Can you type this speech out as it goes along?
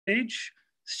page,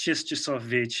 6 часов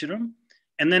вечером.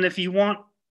 And then if you want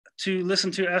to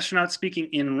listen to astronauts speaking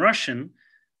in Russian,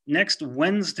 next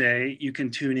Wednesday, you can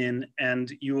tune in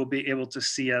and you will be able to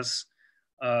see us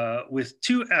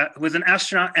with an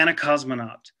astronaut and a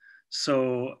cosmonaut.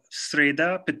 So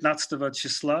среда 15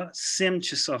 числа, 7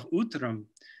 часов утром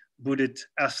будет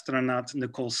астронавт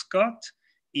Nicole Scott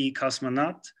и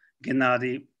cosmonaut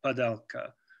Gennady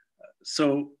Padalka.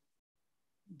 So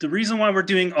the reason why we're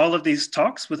doing all of these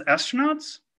talks with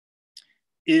astronauts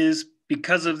is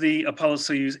because of the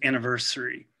Apollo-Soyuz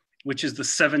anniversary, which is the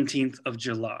 17th of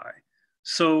July.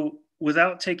 So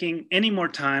without taking any more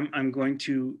time, I'm going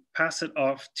to pass it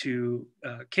off to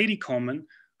Cady Coleman,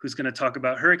 who's going to talk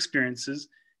about her experiences.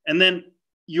 And then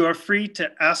you are free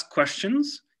to ask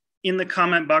questions in the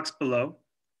comment box below.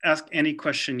 Ask any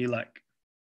question you like.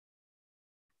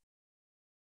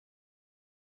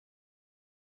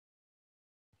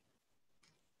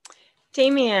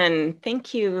 Damien,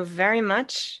 thank you very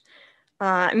much.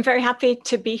 I'm very happy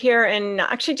to be here and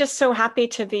actually just so happy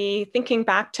to be thinking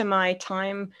back to my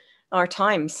times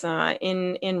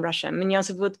in Russia. Меня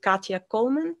зовут Cady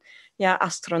Coleman, я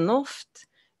астронавт,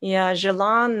 я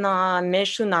жила на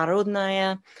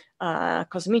международной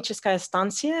космической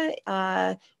станции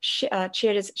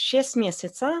через 6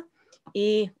 месяцев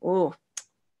и 2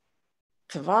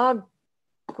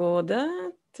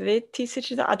 года,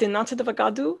 2011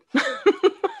 году,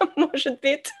 может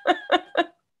быть.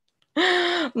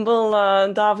 Было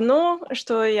давно,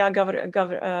 что я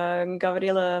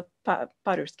говорила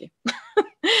по-русски.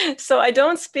 So I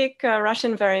don't speak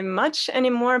Russian very much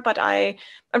anymore, but I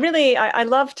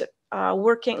loved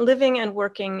living and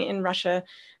working in Russia,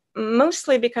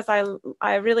 mostly because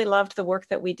I really loved the work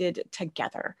that we did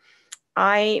together.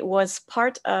 I was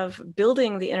part of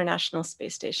building the International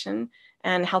Space Station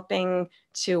and helping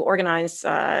to organize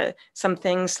some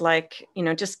things like,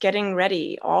 just getting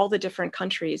ready all the different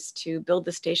countries to build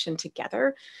the station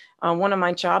together. One of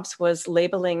my jobs was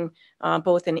labeling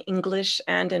both in English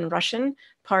and in Russian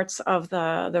parts of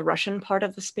the Russian part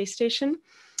of the space station.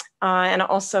 And I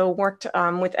also worked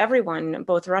with everyone,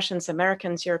 both Russians,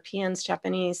 Americans, Europeans,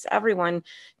 Japanese, everyone,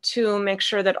 to make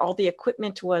sure that all the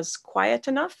equipment was quiet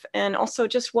enough, and also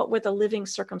just what were the living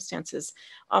circumstances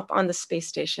up on the space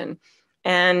station.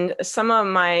 And some of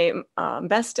my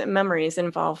best memories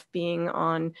involve being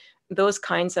on those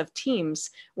kinds of teams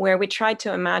where we tried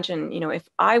to imagine,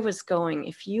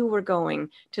 if you were going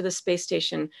to the space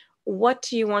station, what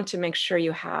do you want to make sure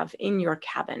you have in your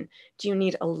cabin? Do you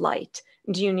need a light?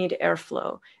 Do you need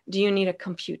airflow? Do you need a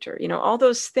computer? All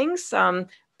those things,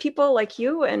 people like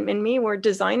you and me were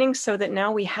designing so that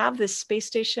now we have this space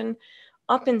station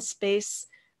up in space.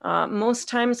 Most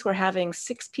times we're having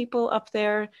 6 people up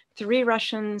there, 3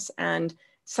 Russians and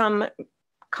some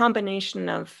combination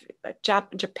of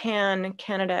Japan,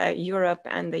 Canada, Europe,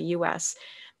 and the US.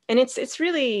 And it's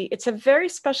a very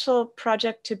special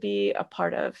project to be a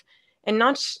part of, and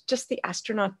not just the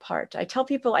astronaut part. I tell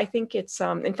people, I think it's,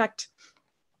 in fact,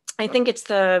 I think it's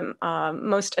the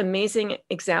most amazing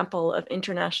example of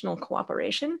international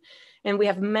cooperation, and we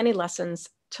have many lessons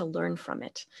to learn from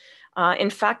it. In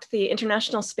fact, the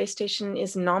International Space Station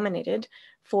is nominated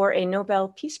for a Nobel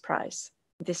Peace Prize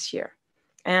this year.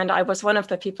 And I was one of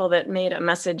the people that made a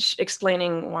message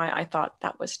explaining why I thought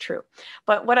that was true.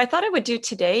 But what I thought I would do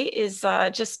today is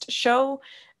just show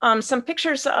some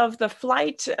pictures of the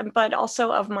flight, but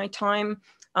also of my time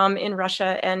in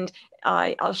Russia. And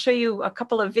I'll show you a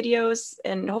couple of videos,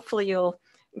 and hopefully you'll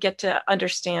get to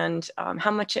understand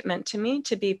how much it meant to me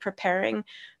to be preparing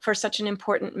for such an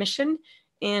important mission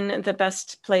in the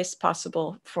best place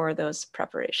possible for those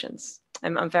preparations.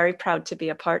 I'm very proud to be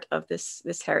a part of this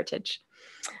heritage.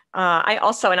 I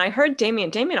also, and I heard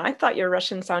Damien, I thought your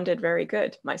Russian sounded very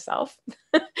good myself.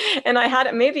 And I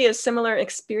had maybe a similar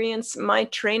experience. My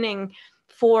training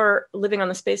for living on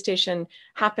the space station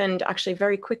happened actually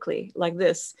very quickly, like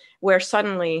this, where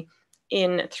suddenly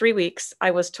in 3 weeks,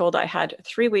 I was told I had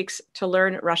 3 weeks to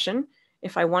learn Russian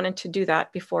if I wanted to do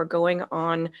that before going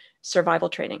on survival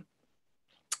training.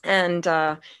 And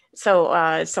so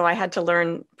I had to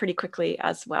learn pretty quickly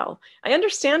as well. I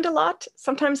understand a lot.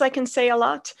 Sometimes I can say a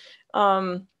lot,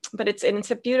 but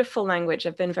it's a beautiful language.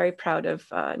 I've been very proud of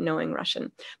knowing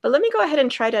Russian. But let me go ahead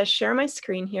and try to share my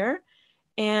screen here.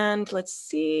 And let's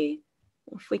see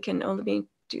if we can only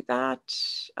do that.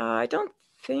 I don't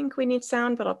think we need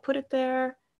sound, but I'll put it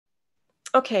there.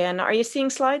 Okay, and are you seeing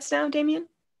slides now, Damien?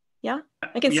 Yeah?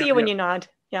 I can see you when you nod.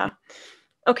 Yeah.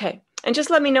 Okay. And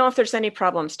just let me know if there's any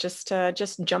problems, just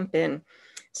jump in.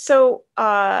 So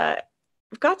I've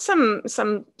got some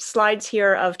slides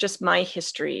here of just my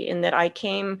history in that I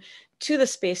came to the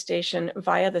space station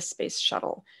via the space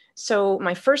shuttle. So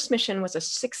my first mission was a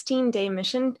 16-day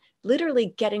mission,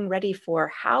 literally getting ready for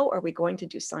how are we going to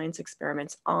do science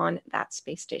experiments on that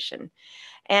space station.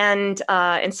 And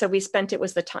so we spent, it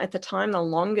was at the time, the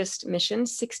longest mission,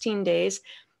 16 days.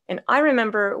 And I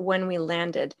remember when we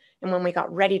landed and when we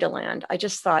got ready to land, I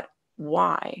just thought,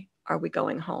 why are we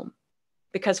going home?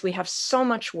 Because we have so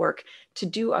much work to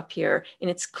do up here. And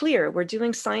it's clear we're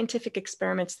doing scientific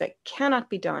experiments that cannot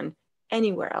be done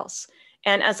anywhere else.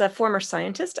 And as a former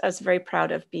scientist, I was very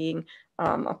proud of being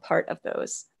a part of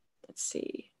those. Let's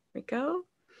see, here we go.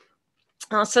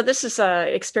 So this is an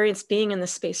experience being in the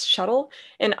space shuttle.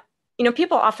 And, you know,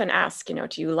 people often ask, you know,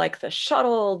 do you like the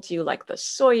shuttle? Do you like the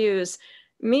Soyuz?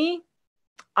 Me,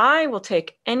 I will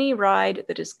take any ride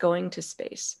that is going to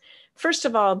space. First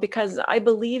of all, because I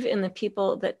believe in the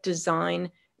people that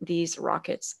design these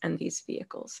rockets and these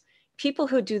vehicles. People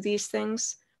who do these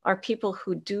things are people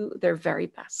who do their very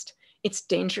best. It's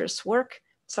dangerous work.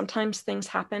 Sometimes things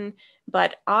happen,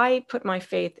 but I put my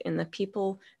faith in the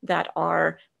people that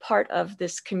are part of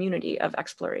this community of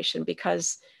exploration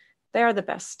because they are the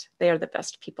best. They are the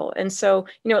best people. And so,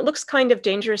 you know, it looks kind of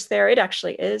dangerous there. It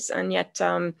actually is. And yet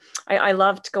I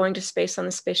loved going to space on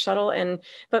the space shuttle.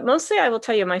 But mostly I will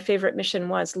tell you, my favorite mission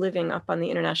was living up on the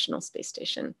International Space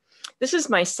Station. This is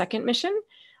my second mission.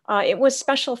 It was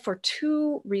special for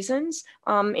two reasons.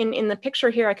 In the picture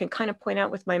here, I can kind of point out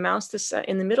with my mouse, this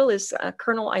in the middle is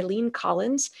Colonel Eileen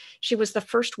Collins. She was the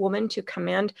first woman to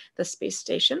command the space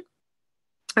station.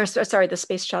 Or sorry, the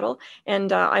space shuttle.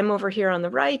 And I'm over here on the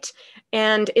right.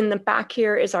 And in the back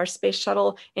here is our space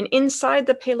shuttle. And inside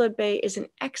the payload bay is an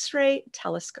X-ray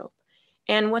telescope.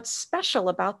 And what's special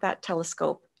about that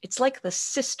telescope, it's like the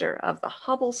sister of the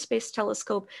Hubble Space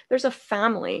Telescope. There's a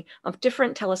family of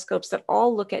different telescopes that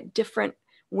all look at different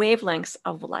wavelengths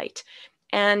of light.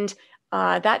 And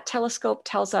that telescope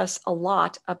tells us a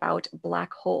lot about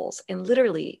black holes. And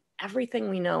literally everything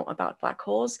we know about black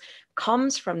holes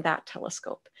comes from that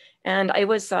telescope. And I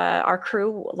was, our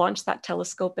crew launched that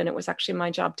telescope, and it was actually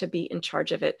my job to be in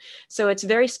charge of it. So it's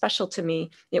very special to me.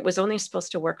 It was only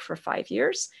supposed to work for 5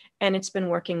 years, and it's been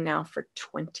working now for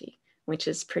 20, which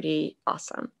is pretty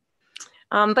awesome.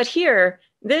 But here,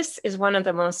 this is one of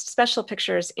the most special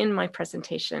pictures in my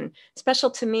presentation, special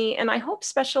to me, and I hope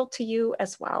special to you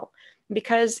as well,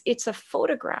 because it's a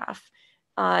photograph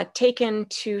taken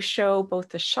to show both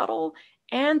the shuttle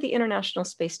and the International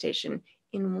Space Station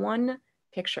in one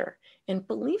picture. And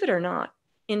believe it or not,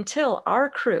 until our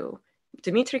crew,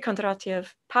 Dmitri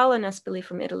Kondratyev, Paola Nespoli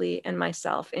from Italy, and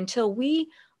myself, until we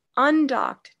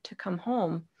undocked to come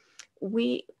home,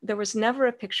 there was never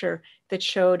a picture that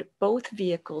showed both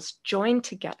vehicles joined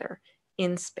together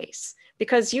in space.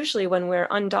 Because usually when we're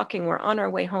undocking, we're on our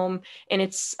way home, and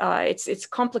it's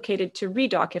complicated to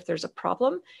redock if there's a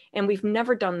problem. And we've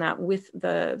never done that with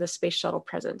the space shuttle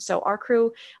present. So our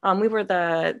crew, we were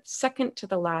the second to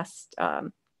the last,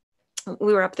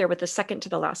 we were up there with the second to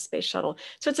the last space shuttle.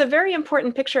 So it's a very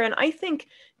important picture. And I think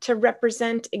to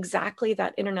represent exactly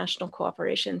that international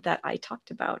cooperation that I talked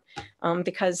about,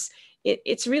 because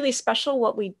it's really special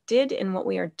what we did and what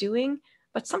we are doing.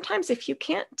 But sometimes if you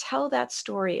can't tell that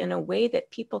story in a way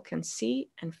that people can see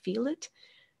and feel it,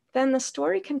 then the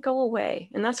story can go away.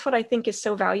 And that's what I think is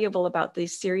so valuable about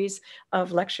these series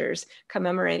of lectures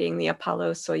commemorating the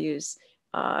Apollo-Soyuz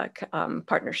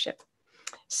partnership.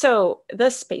 So the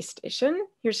space station,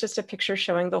 here's just a picture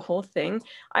showing the whole thing.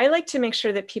 I like to make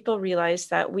sure that people realize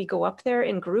that we go up there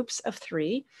in groups of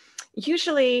 3,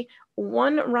 usually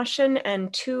 1 Russian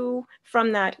and 2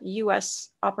 from that US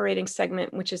operating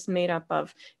segment, which is made up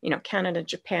of, you know, Canada,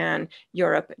 Japan,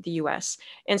 Europe, the US.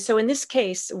 And so in this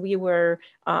case, we were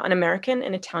an American,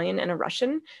 an Italian, and a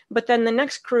Russian, but then the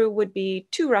next crew would be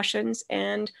 2 Russians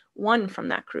and 1 from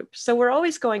that group. So we're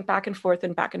always going back and forth,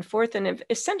 and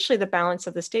essentially the balance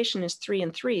of the station is 3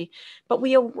 and 3, but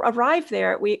we arrive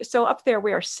there, so up there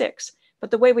we are 6,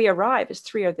 but the way we arrive is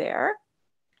 3 are there,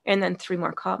 and then 3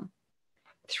 more come.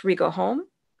 3 go home,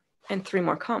 and 3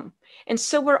 more come. And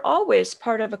so we're always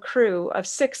part of a crew of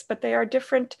 6, but they are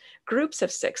different groups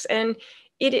of 6. And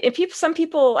some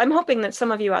people, I'm hoping that some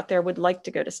of you out there would like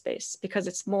to go to space because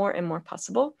it's more and more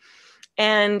possible.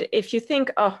 And if you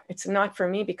think, oh, it's not for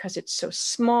me because it's so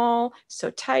small, so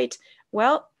tight,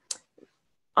 well,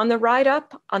 on the ride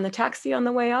up, on the taxi on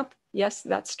the way up, yes,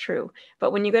 that's true.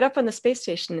 But when you get up on the space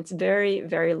station, it's very,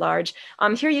 very large.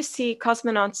 Here you see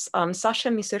cosmonauts Sasha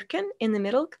Misurkin in the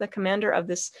middle, the commander of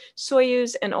this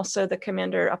Soyuz, and also the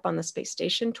commander up on the space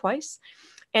station twice.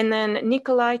 And then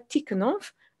Nikolai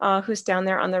Tikonov, who's down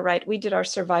there on the right. We did our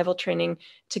survival training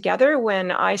together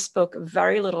when I spoke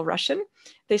very little Russian.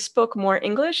 They spoke more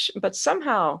English, but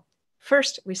somehow,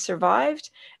 first we survived,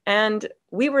 and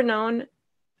we were known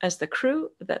as the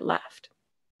crew that left,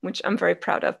 which I'm very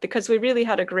proud of, because we really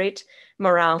had a great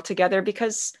morale together,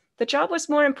 because the job was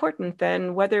more important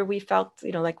than whether we felt,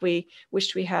 like we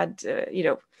wished we had,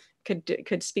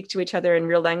 could speak to each other in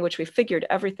real language. We figured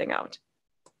everything out.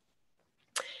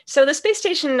 So the space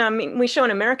station, we show an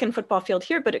American football field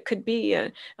here, but it could be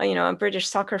a British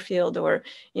soccer field, or,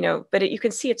 but you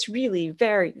can see it's really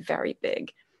very, very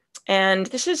big. And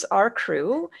this is our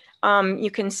crew.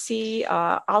 You can see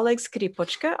Oleg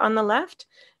Skripochka on the left,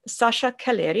 Sasha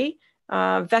Kaleri,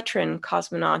 veteran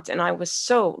cosmonaut, and I was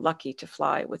so lucky to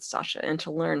fly with Sasha and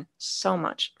to learn so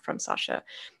much from Sasha.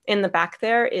 In the back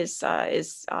there is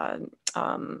Paola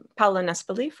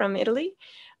Nespoli from Italy.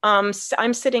 So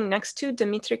I'm sitting next to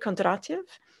Dmitri Kondratyev,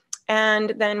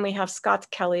 and then we have Scott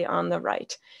Kelly on the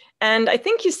right. And I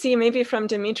think you see maybe from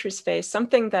Dmitri's face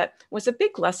something that was a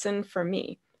big lesson for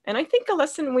me. And I think a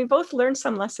lesson, we both learned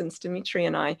some lessons, Dmitri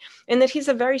and I, in that he's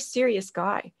a very serious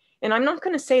guy. And I'm not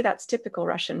going to say that's typical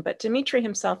Russian, but Dmitri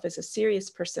himself is a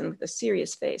serious person with a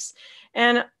serious face.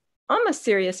 And I'm a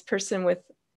serious person with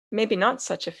maybe not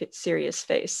such a serious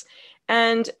face.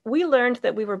 And we learned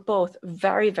that we were both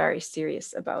very, very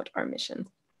serious about our mission.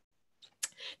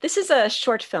 This is a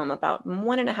short film, about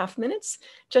 1.5 minutes,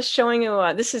 just showing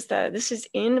you, this is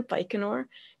in Baikonur,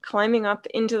 climbing up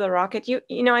into the rocket.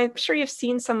 I'm sure you've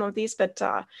seen some of these, but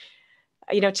to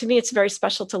me, it's very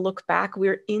special to look back.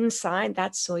 We're inside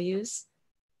that Soyuz,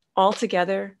 all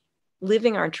together,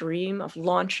 living our dream of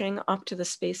launching up to the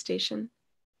space station,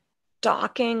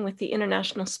 docking with the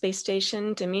International Space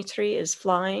Station. Dmitri is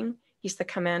flying. He's the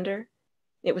commander.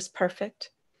 It was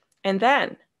perfect. And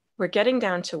then we're getting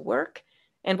down to work.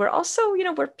 And we're also,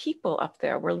 we're people up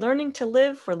there. We're learning to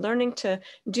live. We're learning to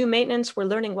do maintenance. We're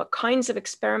learning what kinds of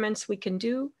experiments we can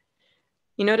do.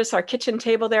 You notice our kitchen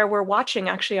table there. We're watching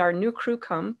actually our new crew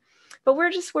come, but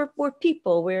we're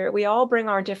people. We all bring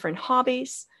our different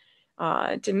hobbies.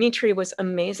 Dmitri was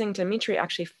amazing. Dmitri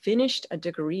actually finished a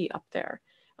degree up there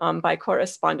by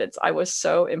correspondence. I was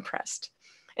so impressed.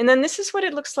 And then this is what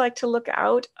it looks like to look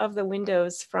out of the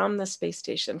windows from the space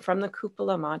station, from the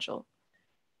cupola module.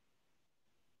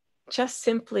 Just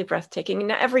simply breathtaking.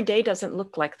 Now, every day doesn't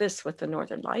look like this with the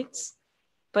Northern Lights,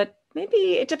 but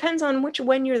maybe it depends on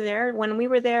when you're there. When we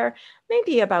were there,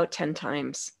 maybe about 10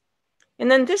 times. And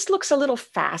then this looks a little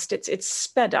fast. It's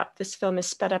sped up. This film is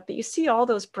sped up, but you see all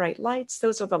those bright lights.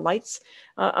 Those are the lights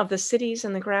of the cities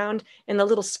and the ground, and the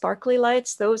little sparkly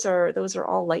lights. Those are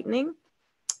all lightning.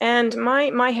 And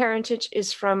my heritage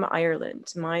is from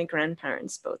Ireland. My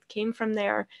grandparents both came from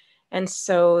there, and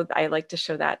so I like to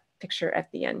show that picture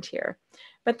at the end here.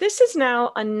 But this is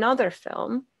now another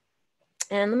film.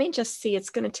 And let me just see,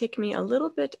 it's going to take me a little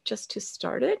bit just to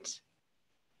start it.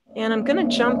 And I'm going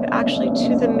to jump actually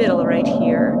to the middle right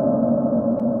here.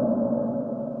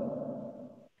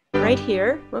 Right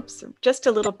here. Whoops, just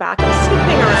a little back. I'm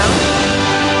snooping around.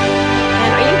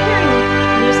 And are you hearing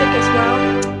music as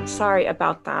well? Sorry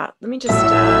about that. Let me just...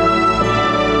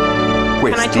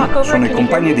 Questi sono i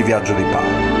compagni di viaggio di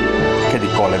Paola. Cady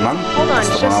Coleman,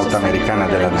 astronauta americana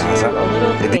della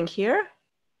NASA. Here,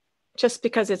 just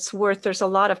because it's there's a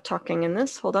lot of talking in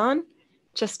this. Hold on,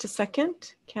 just a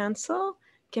second. Cancel.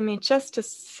 Give me just a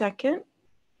second.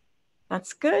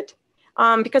 That's good.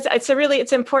 Because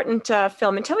it's important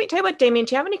film. And tell me what, Damien,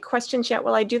 do you have any questions yet?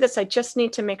 While I do this, I just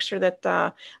need to make sure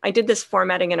that I did this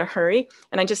formatting in a hurry,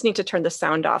 and I just need to turn the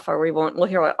sound off, or we'll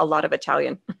hear a lot of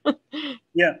Italian.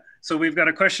 Yeah. So we've got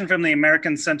a question from the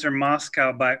American Center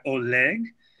Moscow by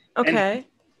Oleg. Okay. And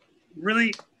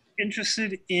really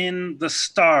interested in the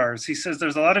stars. He says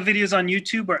there's a lot of videos on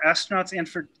YouTube where astronauts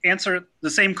answer the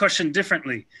same question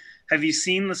differently. Have you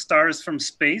seen the stars from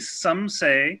space? Some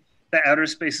say that outer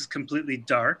space is completely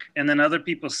dark, and then other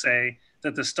people say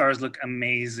that the stars look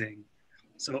amazing.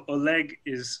 So Oleg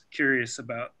is curious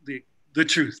about the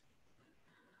truth.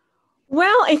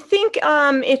 Well, I think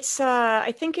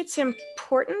it's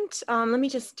important. Let me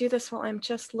just do this while I'm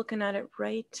just looking at it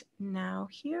right now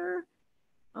here.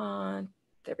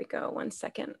 There we go. 1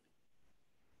 second.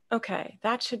 Okay,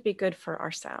 that should be good for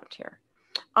our sound here.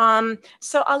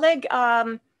 So Oleg,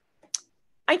 I'd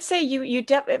say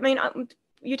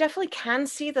you definitely can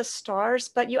see the stars,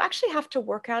 but you actually have to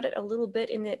work at it a little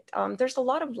bit in that there's a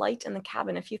lot of light in the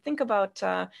cabin. If you think about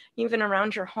even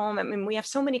around your home, I mean, we have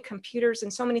so many computers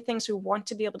and so many things we want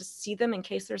to be able to see them in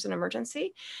case there's an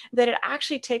emergency, that it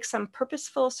actually takes some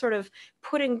purposeful sort of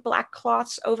putting black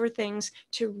cloths over things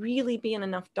to really be in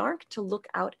enough dark to look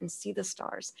out and see the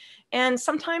stars. And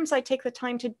sometimes I take the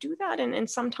time to do that, and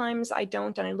sometimes I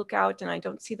don't, and I look out and I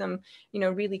don't see them, you know,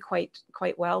 really quite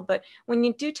well. But when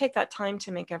you do take that time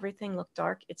to make everything look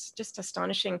dark, it's just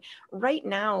astonishing. Right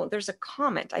now, there's a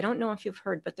comet. I don't know if you've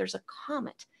heard, but there's a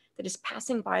comet that is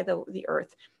passing by the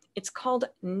Earth. It's called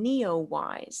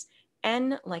Neowise.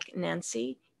 N like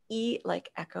Nancy, E like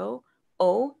Echo,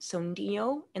 O, so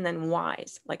Neo, and then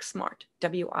wise, like smart,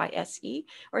 W-I-S-E.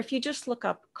 Or if you just look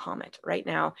up comet right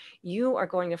now, you are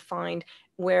going to find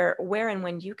where and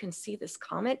when you can see this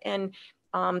comet. And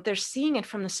they're seeing it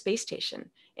from the space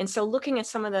station. And so looking at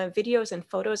some of the videos and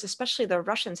photos, especially the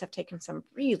Russians have taken some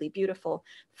really beautiful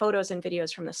photos and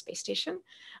videos from the space station,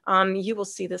 you will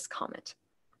see this comet.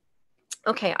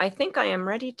 Okay, I think I am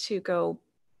ready to go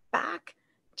back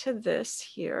to this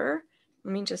here.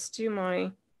 Let me just do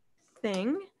my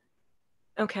thing.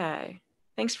 Okay,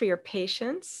 thanks for your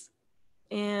patience.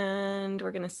 And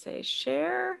we're gonna say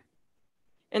share.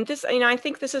 And this, you know, I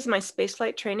think this is my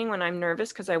spaceflight training when I'm nervous,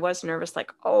 because I was nervous,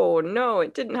 like, oh no,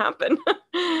 it didn't happen.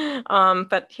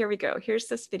 But here we go. Here's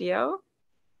this video.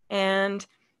 And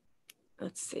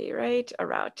let's see, right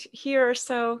around here or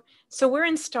so. So we're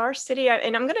in Star City,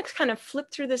 and I'm going to kind of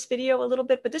flip through this video a little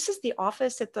bit, but this is the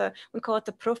office at we call it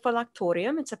the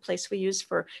Prophylactorium. It's a place we use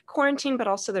for quarantine, but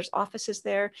also there's offices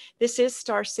there. This is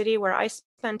Star City, where I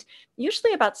spent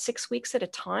usually about 6 weeks at a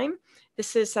time.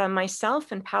 This is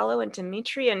myself and Paolo and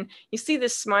Dmitri, and you see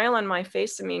this smile on my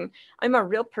face. I mean, I'm a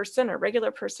real person, a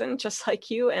regular person, just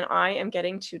like you, and I am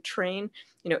getting to train,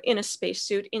 you know, in a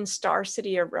spacesuit in Star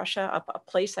City of Russia, a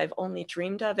place I've only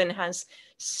dreamed of, and has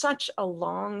such a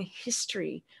long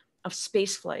history of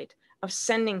spaceflight, of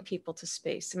sending people to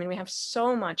space. I mean, we have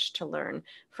so much to learn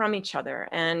from each other,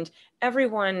 and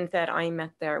everyone that I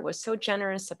met there was so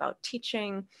generous about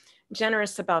teaching,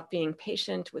 generous about being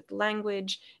patient with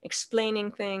language, explaining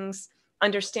things,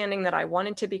 understanding that I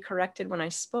wanted to be corrected when I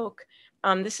spoke.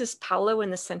 This is Paolo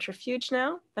in the centrifuge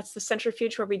now. That's the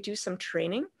centrifuge where we do some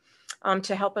training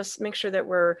to help us make sure that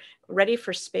we're ready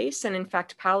for space. And in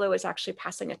fact, Paolo is actually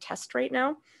passing a test right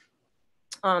now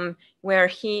where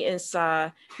he is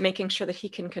making sure that he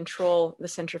can control the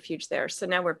centrifuge there. So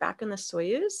now we're back in the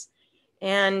Soyuz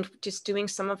and just doing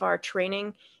some of our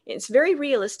training. It's very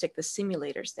realistic, the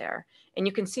simulators there. And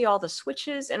you can see all the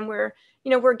switches, and we're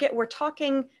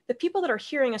talking, the people that are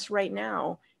hearing us right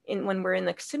now when we're in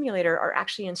the simulator are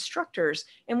actually instructors,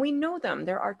 and we know them.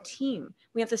 They're our team.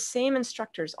 We have the same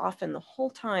instructors often the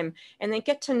whole time, and they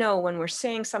get to know when we're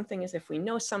saying something as if we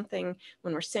know something,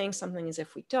 when we're saying something as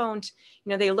if we don't.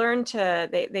 You know,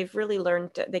 they've really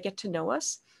learned, they get to know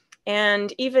us.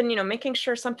 And even, you know, making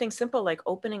sure something simple like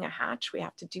opening a hatch, we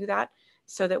have to do that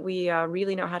so that we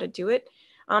really know how to do it.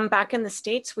 Back in the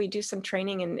States, we do some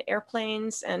training in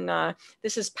airplanes, and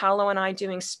this is Paolo and I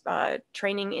doing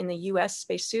training in the US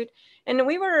spacesuit. And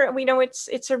we know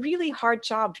it's a really hard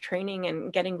job training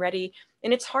and getting ready,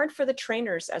 and it's hard for the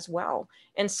trainers as well.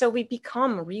 And so we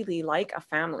become really like a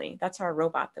family. That's our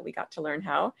robot that we got to learn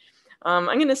how. I'm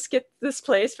going to skip this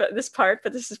part,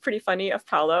 but this is pretty funny of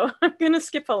Paolo. I'm going to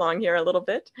skip along here a little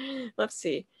bit. Let's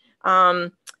see.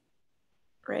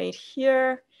 Right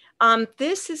here.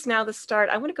 This is now the start.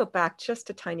 I want to go back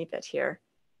just a tiny bit here.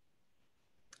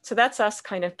 So that's us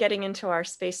kind of getting into our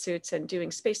spacesuits and doing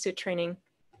spacesuit training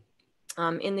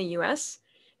in the US,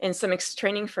 and some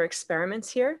training for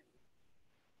experiments here.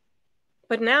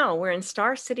 But now we're in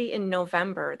Star City in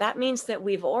November. That means that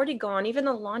we've already gone, even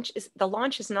the launch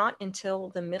is not until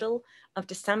the middle of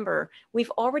December.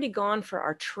 We've already gone for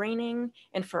our training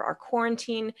and for our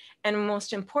quarantine, and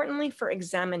most importantly for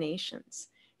examinations.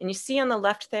 And you see on the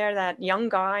left there, that young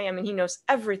guy, I mean, he knows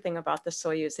everything about the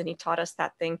Soyuz, and he taught us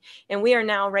that thing. And we are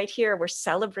now right here, we're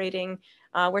celebrating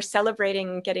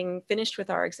getting finished with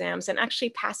our exams and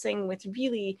actually passing with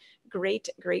really great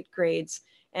grades.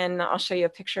 And I'll show you a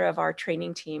picture of our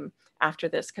training team after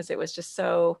this, because it was just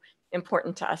so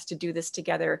important to us to do this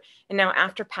together. And now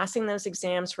after passing those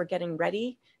exams, we're getting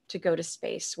ready to go to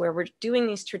space, where we're doing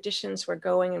these traditions. We're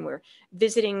going and we're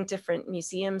visiting different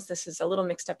museums. This is a little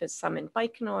mixed up, as some in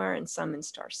Baikonur and some in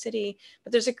Star City,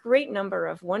 but there's a great number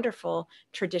of wonderful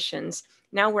traditions.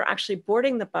 Now we're actually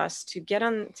boarding the bus to get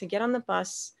on the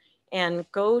bus and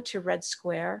go to Red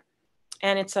Square.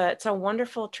 And it's a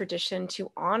wonderful tradition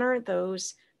to honor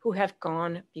those who have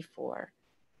gone before.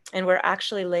 And we're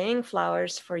actually laying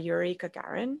flowers for Yuri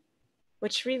Gagarin,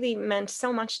 which really meant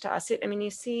so much to us. I mean, you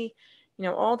see,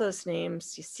 all those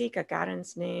names, you see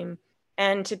Gagarin's name,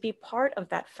 and to be part of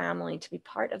that family, to be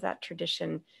part of that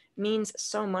tradition means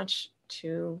so much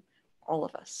to all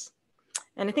of us.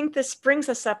 And I think this brings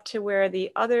us up to where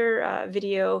the other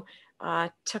video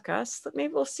took us.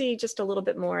 Maybe we'll see just a little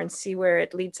bit more and see where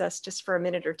it leads us just for a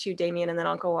minute or two, Damien, and then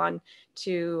I'll go on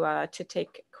to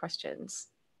take questions.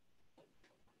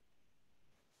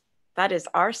 That is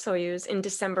our Soyuz in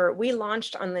December. We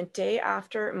launched on the day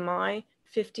after my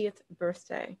 50th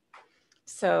birthday.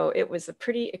 So it was a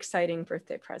pretty exciting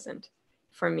birthday present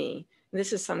for me.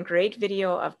 This is some great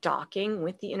video of docking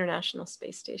with the International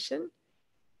Space Station.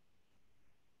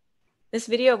 This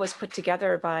video was put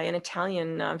together by an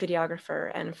Italian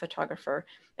videographer and photographer.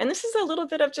 And this is a little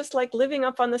bit of just like living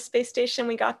up on the space station.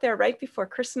 We got there right before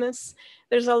Christmas.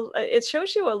 It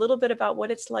shows you a little bit about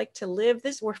what it's like to live.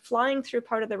 We're flying through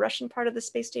part of the Russian part of the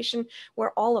space station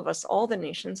where all of us, all the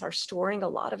nations, are storing a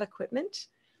lot of equipment.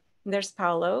 And there's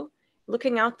Paolo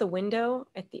looking out the window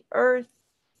at the Earth,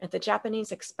 at the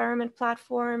Japanese experiment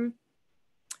platform.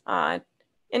 And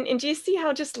do you see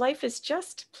how just life is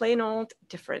just plain old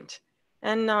different?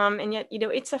 And yet,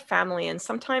 it's a family, and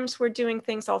sometimes we're doing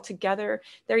things all together.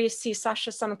 There you see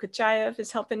Sasha Samokutyayev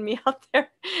is helping me out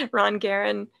there, Ron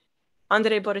Garan,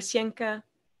 Andrei Borisenko.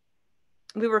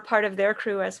 We were part of their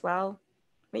crew as well.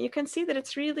 But you can see that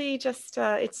it's really just,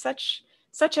 it's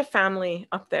such a family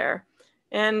up there.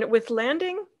 And with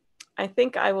landing, I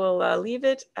think I will leave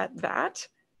it at that.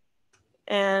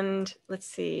 And let's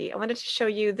see, I wanted to show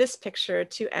you this picture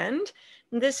to end.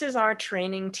 This is our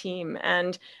training team.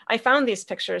 And I found these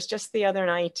pictures just the other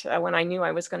night when I knew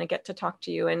I was going to get to talk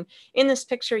to you. And in this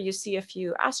picture, you see a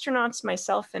few astronauts.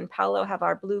 Myself and Paolo have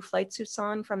our blue flight suits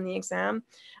on from the exam.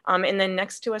 And then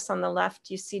next to us on the left,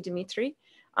 you see Dmitri.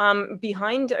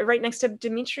 Right next to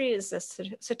Dmitri is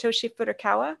Satoshi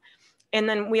Furukawa. And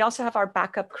then we also have our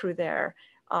backup crew there,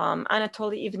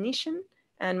 Anatoly Ivanishin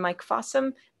and Mike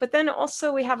Fossum. But then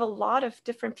also we have a lot of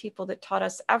different people that taught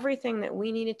us everything that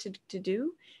we needed to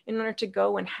do in order to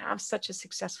go and have such a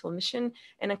successful mission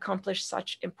and accomplish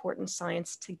such important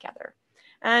science together.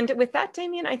 And with that,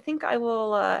 Damien, I think I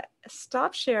will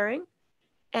stop sharing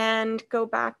and go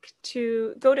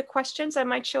to questions. I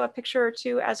might show a picture or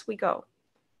two as we go.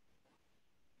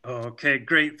 Okay,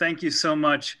 great. Thank you so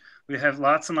much. We have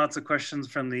lots and lots of questions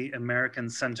from the American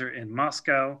Center in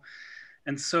Moscow.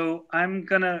 And so I'm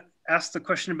going to ask the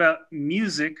question about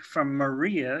music from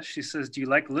Maria. She says, do you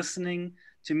like listening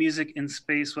to music in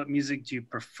space? What music do you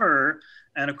prefer?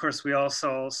 And of course, we all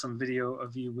saw some video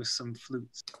of you with some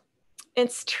flutes.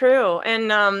 It's true. And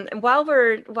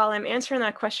while I'm answering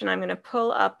that question, I'm going to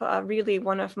pull up really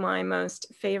one of my most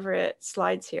favorite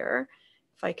slides here.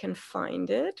 If I can find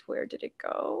it. Where did it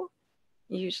go?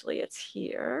 Usually it's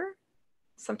here.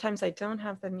 Sometimes I don't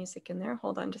have the music in there.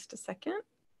 Hold on just a second.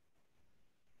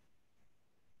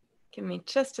 Give me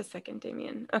just a second,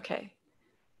 Damien. Okay,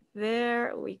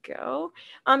 there we go.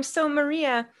 So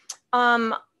Maria,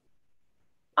 I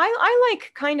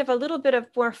like kind of a little bit of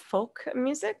more folk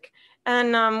music,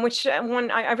 and which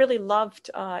one I really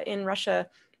loved in Russia.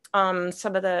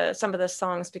 Some of the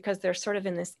songs, because they're sort of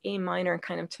in this A minor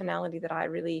kind of tonality that I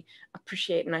really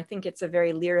appreciate. And I think it's a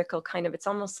very lyrical kind of, it's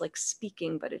almost like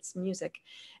speaking, but it's music.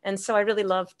 And so I really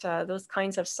loved those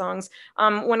kinds of songs.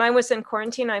 When I was in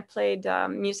quarantine, I played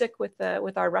music with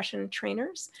our Russian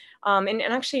trainers. And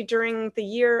actually during the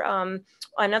year,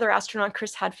 another astronaut,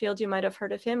 Chris Hadfield, you might have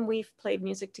heard of him. We've played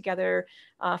music together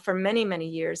for many, many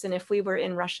years. And if we were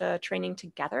in Russia training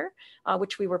together,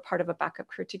 which we were part of a backup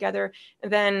crew together,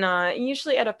 then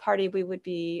usually at a party, we would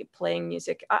be playing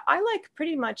music. I like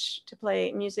pretty much to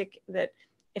play music that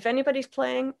if anybody's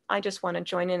playing, I just want to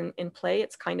join in and play.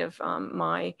 It's kind of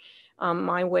my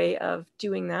way of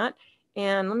doing that.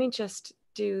 And let me just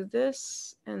do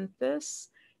this and this.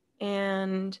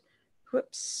 And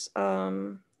whoops,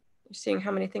 seeing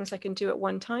how many things I can do at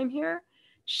one time here.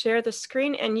 Share the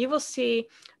screen and you will see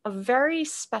a very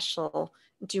special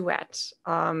duet.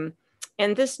 And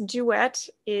this duet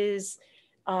is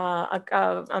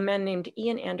a man named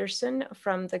Ian Anderson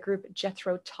from the group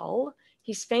Jethro Tull.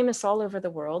 He's famous all over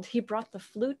the world. He brought the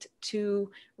flute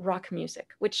to rock music,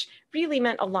 which really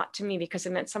meant a lot to me because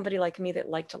it meant somebody like me that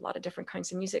liked a lot of different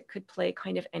kinds of music could play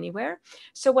kind of anywhere.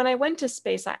 So when I went to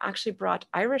space, I actually brought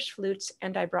Irish flutes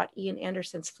and I brought Ian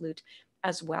Anderson's flute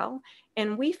as well.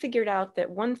 And we figured out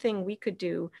that one thing we could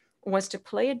do was to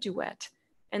play a duet.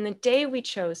 And the day we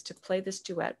chose to play this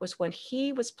duet was when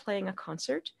he was playing a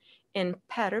concert in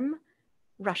Perm,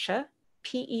 Russia,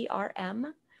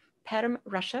 P-E-R-M. Perm,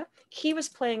 Russia. He was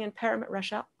playing in Perm,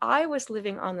 Russia. I was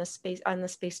living on the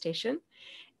space station,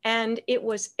 and it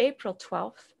was April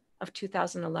 12th of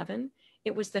 2011.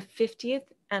 It was the 50th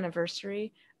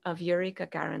anniversary of Yuri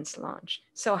Gagarin's launch.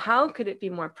 So how could it be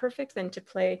more perfect than to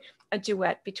play a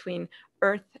duet between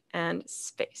Earth and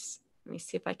space? Let me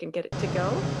see if I can get it to go.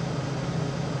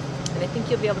 And I think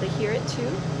you'll be able to hear it too.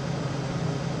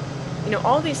 You know,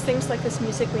 all these things like this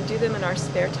music, we do them in our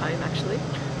spare time, actually.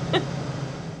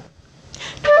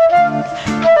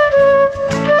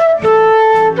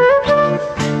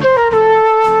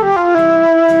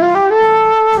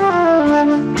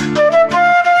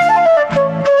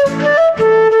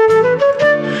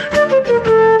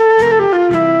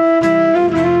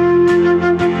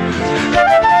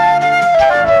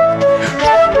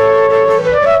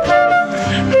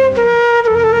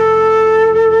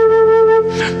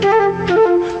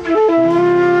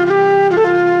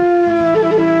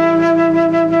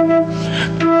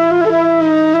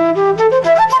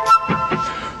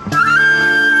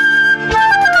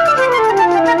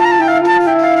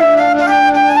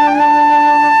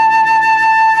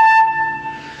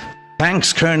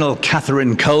 Thanks, Colonel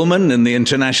Catherine Coleman in the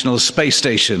International Space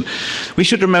Station. We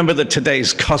should remember that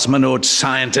today's cosmonauts,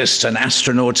 scientists, and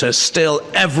astronauts are still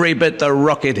every bit the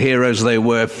rocket heroes they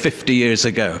were 50 years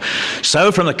ago.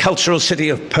 So, from the cultural city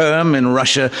of Perm in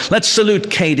Russia, let's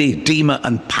salute Cady, Dima,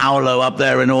 and Paolo up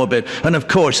there in orbit, and of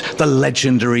course, the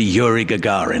legendary Yuri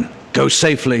Gagarin. Go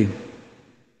safely.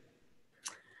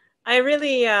 I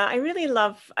really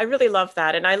love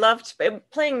that, and I loved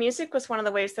playing music. Was one of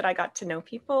the ways that I got to know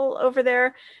people over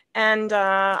there, and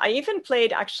I even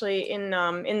played actually in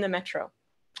the metro,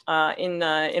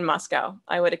 in Moscow.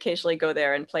 I would occasionally go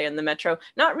there and play in the metro,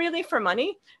 not really for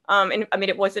money. And I mean,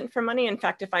 it wasn't for money. In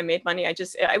fact, if I made money,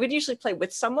 I would usually play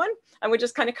with someone. I would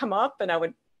just kind of come up and I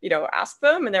would, you know, ask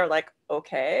them, and they're like,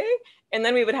 okay, and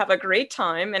then we would have a great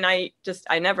time. And I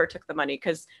never took the money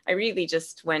because I really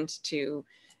just went to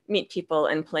meet people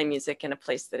and play music in a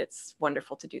place that it's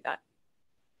wonderful to do that.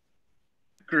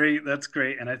 Great, that's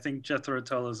great. And I think Jethro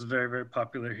Tull is very, very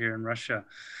popular here in Russia.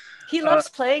 He loves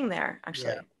playing there,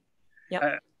 actually. Yeah.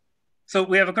 Yep. So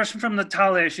we have a question from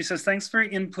Natalia. She says, thanks for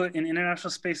your input in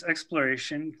international space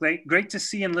exploration. Great to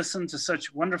see and listen to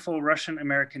such wonderful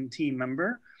Russian-American team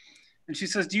member. And she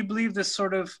says, do you believe this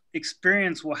sort of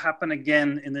experience will happen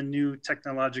again in the new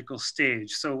technological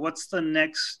stage? So what's the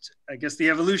next, I guess, the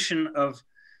evolution of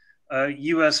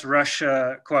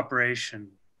US-Russia cooperation?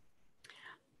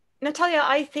 Natalia,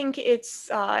 I think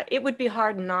it would be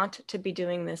hard not to be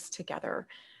doing this together.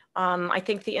 I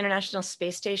think the International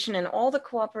Space Station and all the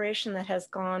cooperation that has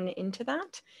gone into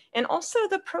that, and also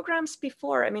the programs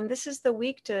before. I mean, this is the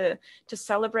week to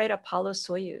celebrate Apollo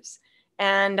Soyuz.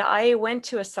 And I went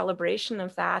to a celebration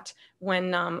of that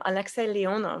when Alexei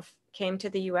Leonov came to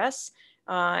the US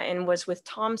and was with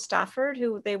Tom Stafford,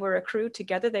 who they were a crew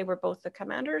together. They were both the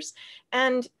commanders.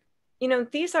 And, you know,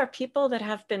 these are people that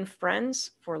have been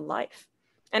friends for life.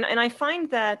 And I find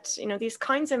that, you know, these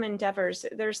kinds of endeavors,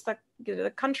 there's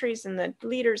the countries and the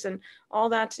leaders and all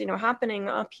that, you know, happening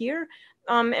up here.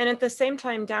 And at the same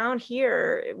time down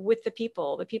here with the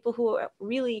people who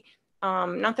really,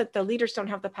 not that the leaders don't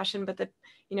have the passion, but that,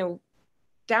 you know,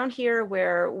 down here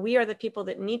where we are the people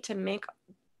that need to make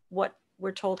what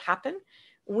we're told happen,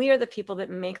 we are the people that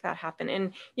make that happen.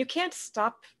 And you can't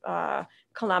stop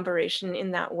collaboration in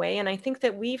that way. And I think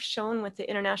that we've shown with the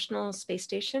International Space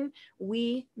Station,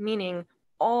 we meaning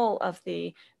all of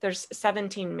there's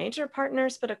 17 major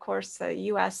partners, but of course the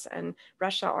US and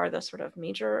Russia are the sort of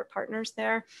major partners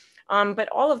there. But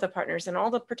all of the partners and all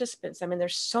the participants, I mean,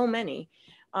 there's so many.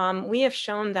 We have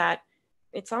shown that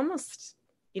it's almost,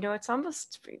 you know,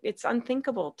 it's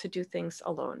unthinkable to do things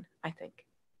alone, I think.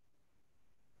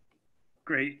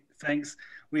 Great, thanks.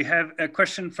 We have a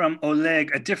question from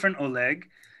Oleg, a different Oleg,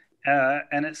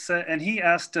 and he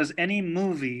asked, does any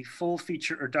movie, full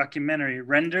feature or documentary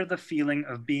render the feeling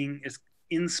of being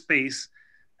in space,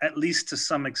 at least to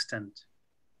some extent?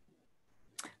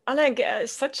 Oleg,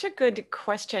 such a good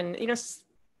question. You know,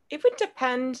 it would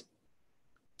depend.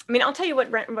 I mean, I'll tell you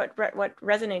what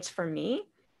resonates for me.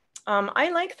 I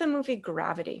like the movie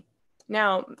Gravity.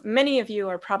 Now, many of you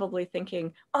are probably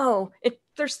thinking, oh,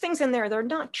 there's things in there that are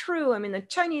not true. I mean, the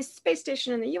Chinese space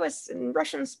station and the US and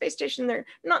Russian space station, they're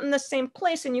not in the same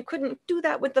place, and you couldn't do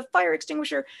that with the fire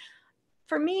extinguisher.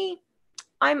 For me,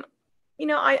 I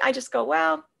just go,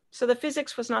 well, so the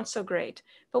physics was not so great.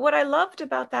 But what I loved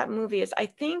about that movie is I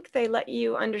think they let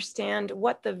you understand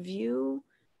what the view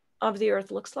of the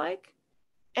Earth looks like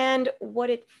and what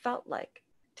it felt like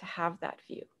to have that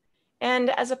view.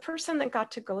 And as a person that got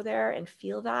to go there and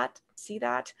feel that, see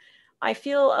that, I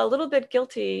feel a little bit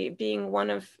guilty being one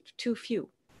of too few,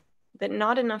 that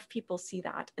not enough people see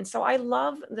that. And so I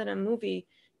love that a movie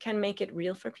can make it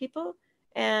real for people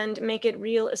and make it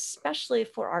real, especially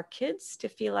for our kids, to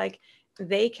feel like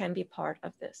they can be part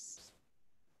of this.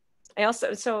 It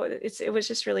was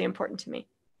just really important to me.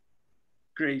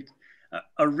 Great.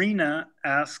 Arena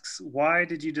asks, why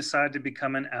did you decide to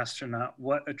become an astronaut?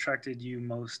 What attracted you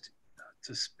most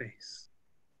to space?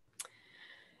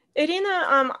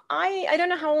 Irina, I don't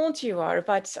know how old you are,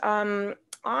 but and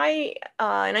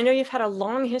I know you've had a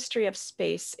long history of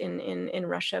space in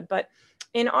Russia, but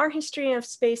in our history of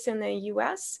space in the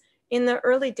US, in the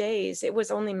early days, it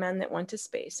was only men that went to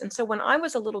space. And so when I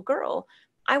was a little girl,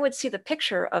 I would see the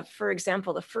picture of, for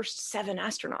example, the first 7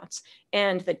 astronauts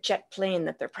and the jet plane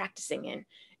that they're practicing in.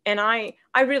 And I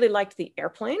really liked the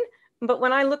airplane, but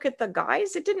when I look at the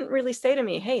guys, it didn't really say to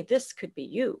me, hey, this could be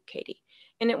you, Cady.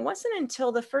 And it wasn't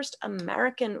until the first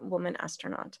American woman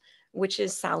astronaut, which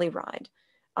is Sally Ride.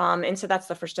 And so that's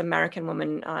the first American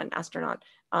woman astronaut.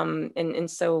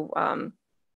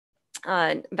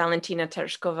 Valentina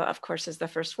Tereshkova, of course, is the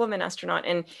first woman astronaut.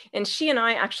 And she and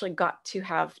I actually got to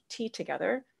have tea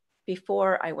together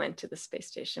before I went to the space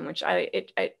station, which I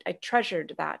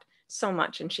treasured that so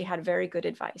much. And she had very good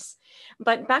advice.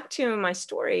 But back to my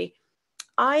story,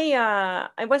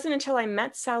 it wasn't until I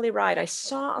met Sally Ride, I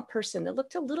saw a person that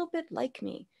looked a little bit like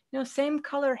me, same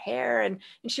color hair. And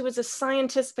she was a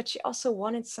scientist, but she also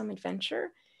wanted some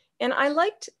adventure. And I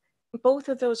liked both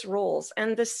of those roles.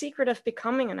 And the secret of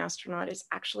becoming an astronaut is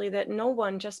actually that no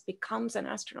one just becomes an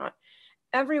astronaut.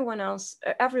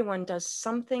 Everyone does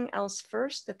something else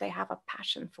first that they have a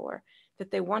passion for, that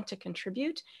they want to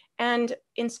contribute. And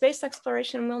in space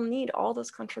exploration, we'll need all those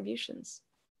contributions.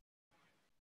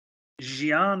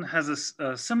 Jian has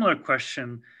a similar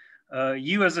question.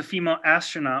 You as a female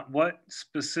astronaut, what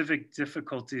specific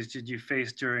difficulties did you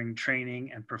face during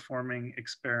training and performing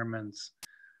experiments?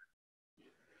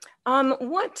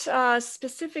 What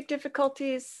specific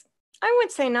difficulties? I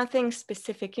would say nothing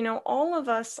specific. All of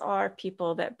us are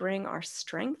people that bring our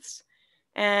strengths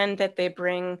and that they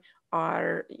bring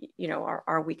our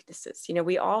weaknesses.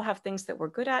 We all have things that we're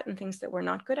good at and things that we're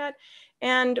not good at.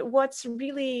 And what's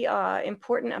really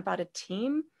important about a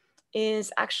team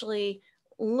is actually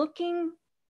looking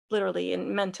literally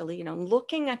and mentally,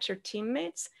 looking at your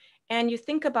teammates, and you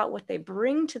think about what they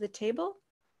bring to the table.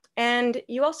 And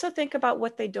you also think about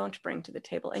what they don't bring to the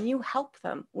table, and you help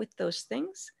them with those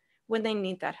things when they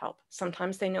need that help.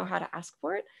 Sometimes they know how to ask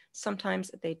for it.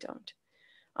 Sometimes they don't.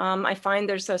 I find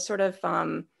there's a sort of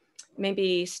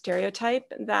maybe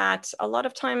stereotype that a lot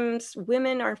of times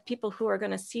women are people who are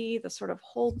going to see the sort of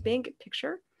whole big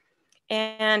picture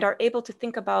and are able to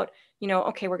think about,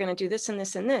 okay, we're going to do this and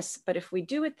this and this, but if we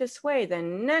do it this way,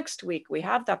 then next week we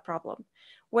have that problem.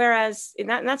 Whereas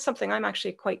that's something I'm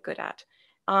actually quite good at.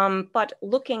 But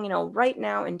looking, right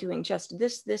now and doing just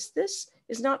this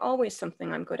is not always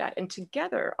something I'm good at. And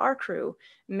together, our crew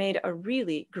made a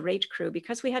really great crew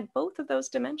because we had both of those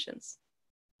dimensions.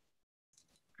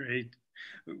 Great.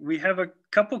 We have a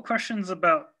couple questions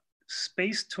about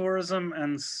space tourism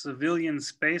and civilian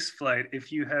space flight.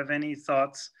 If you have any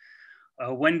thoughts,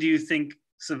 when do you think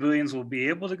civilians will be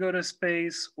able to go to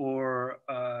space, or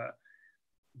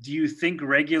do you think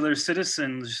regular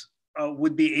citizens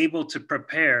would be able to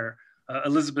prepare?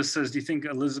 Elizabeth says, do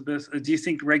you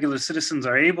think regular citizens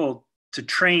are able to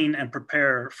train and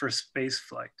prepare for space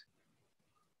flight?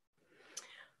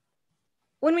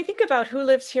 When we think about who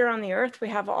lives here on the Earth, we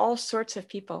have all sorts of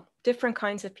people, different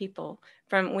kinds of people,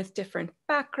 with different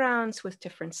backgrounds, with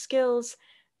different skills,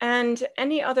 and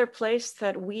any other place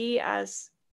that we as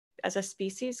a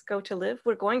species go to live,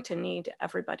 we're going to need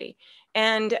everybody.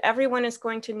 And everyone is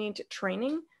going to need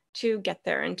training to get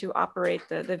there and to operate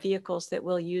the vehicles that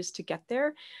we'll use to get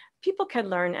there. People can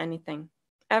learn anything.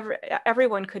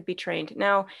 Everyone could be trained.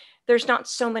 Now, there's not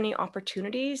so many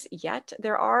opportunities yet.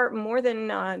 There are more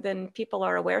than people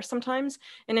are aware sometimes.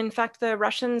 And in fact, the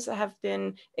Russians have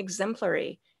been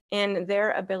exemplary in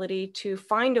their ability to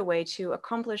find a way to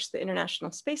accomplish the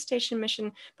International Space Station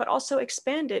mission, but also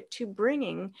expand it to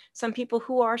bringing some people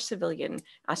who are civilian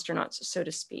astronauts, so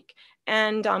to speak.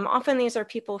 And often these are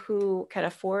people who can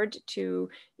afford to,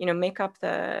 make up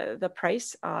the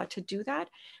price to do that.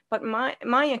 But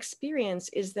my experience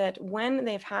is that when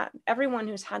everyone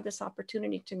who's had this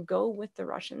opportunity to go with the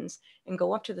Russians and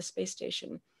go up to the space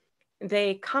station,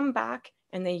 they come back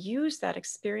and they use that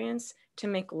experience to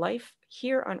make life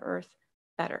here on Earth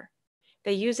better.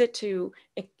 They use it to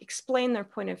explain their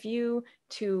point of view,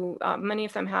 to many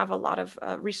of them have a lot of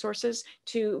resources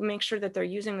to make sure that they're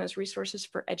using those resources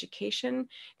for education,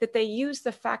 that they use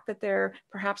the fact that they're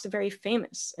perhaps very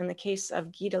famous. In the case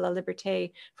of Guy de la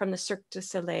Liberté from the Cirque du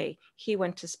Soleil, he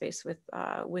went to space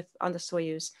on the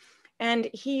Soyuz. And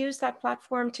he used that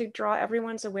platform to draw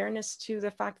everyone's awareness to the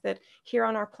fact that here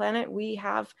on our planet, we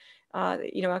have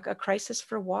a crisis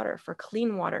for water, for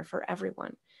clean water for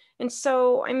everyone. And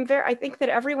so I think that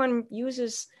everyone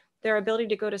uses their ability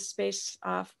to go to space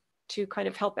to kind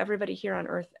of help everybody here on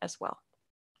Earth as well.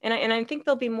 And I think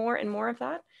there'll be more and more of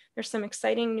that. There's some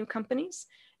exciting new companies.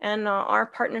 And our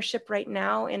partnership right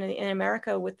now in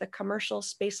America with the commercial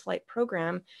spaceflight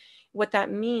program, what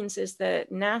that means is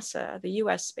that NASA, the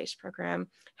US space program,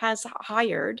 has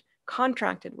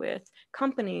contracted with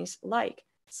companies like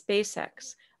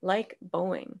SpaceX, like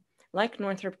Boeing, like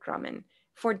Northrop Grumman,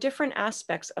 for different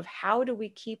aspects of how do we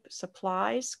keep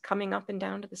supplies coming up and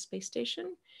down to the space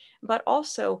station, but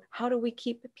also how do we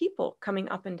keep people coming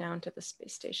up and down to the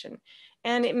space station.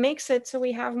 And it makes it so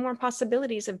we have more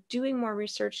possibilities of doing more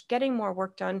research, getting more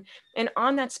work done. And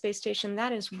on that space station,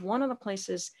 that is one of the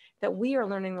places that we are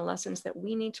learning the lessons that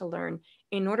we need to learn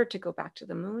in order to go back to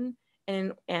the moon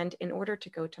and in order to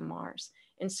go to Mars.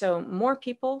 And so more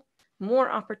people,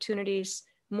 more opportunities,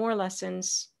 more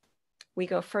lessons, we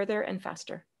go further and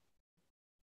faster.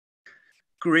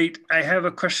 Great. I have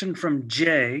a question from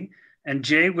Jay, and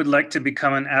Jay would like to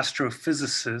become an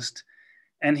astrophysicist.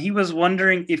 And he was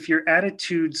wondering if your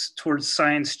attitudes towards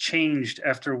science changed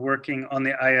after working on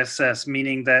the ISS,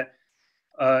 meaning that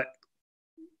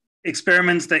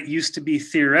experiments that used to be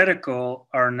theoretical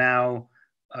are now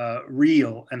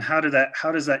real. And how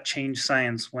does that change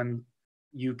science when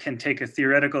you can take a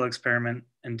theoretical experiment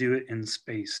and do it in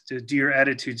space? Do your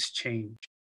attitudes change?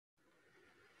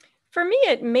 For me,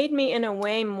 it made me in a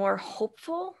way more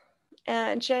hopeful,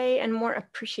 Jay, and more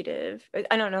appreciative.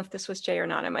 I don't know if this was Jay or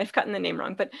not. I might have gotten the name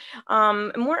wrong, but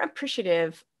more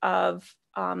appreciative of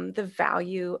the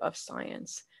value of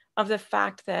science, of the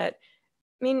fact that,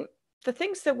 the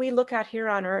things that we look at here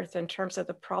on Earth in terms of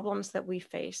the problems that we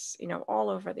face, all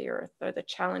over the Earth, or the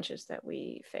challenges that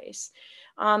we face,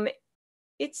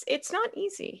 it's not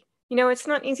easy. It's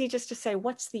not easy just to say,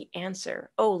 what's the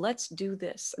answer? Oh, let's do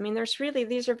this.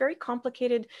 These are very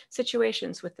complicated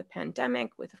situations with the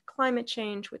pandemic, with climate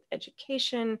change, with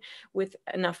education, with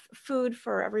enough food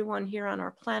for everyone here on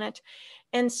our planet.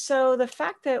 And so the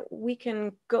fact that we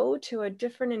can go to a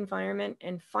different environment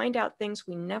and find out things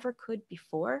we never could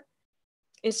before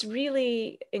is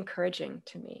really encouraging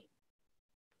to me.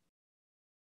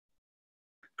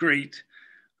 Great.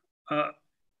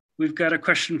 We've got a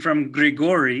question from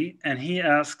Grigory, and he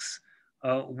asks,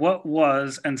 what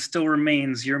was and still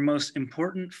remains your most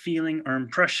important feeling or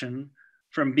impression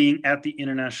from being at the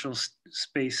International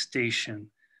Space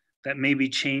Station that maybe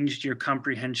changed your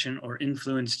comprehension or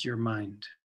influenced your mind?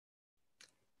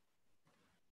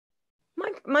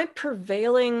 My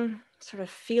prevailing sort of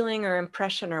feeling or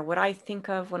impression, or what I think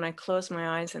of when I close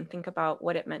my eyes and think about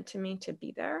what it meant to me to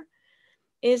be there,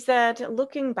 is that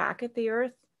looking back at the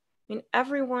Earth,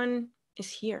 everyone is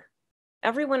here.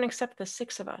 Everyone except the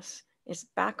 6 of us is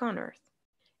back on Earth.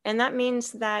 And that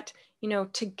means that,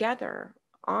 together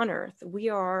on Earth, we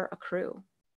are a crew.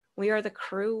 We are the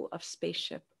crew of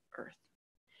Spaceship Earth.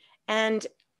 And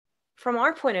from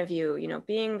our point of view,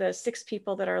 being the 6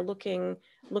 people that are looking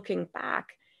back,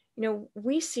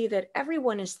 we see that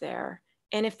everyone is there.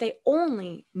 And if they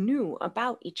only knew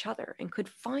about each other and could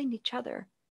find each other,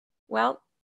 well,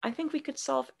 I think we could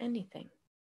solve anything.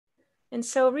 And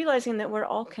so realizing that we're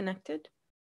all connected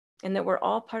and that we're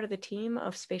all part of the team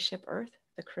of Spaceship Earth,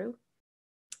 the crew,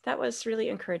 that was really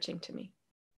encouraging to me.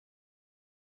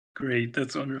 Great,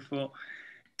 that's wonderful.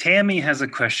 Tammy has a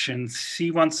question.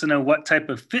 She wants to know what type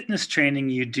of fitness training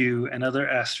you do and other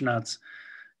astronauts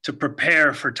to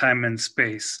prepare for time in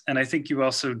space. And I think you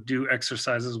also do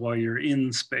exercises while you're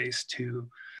in space too.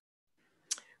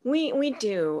 We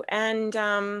do. And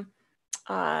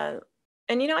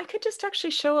I could just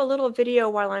actually show a little video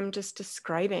while I'm just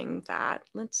describing that.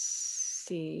 Let's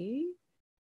see.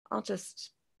 I'll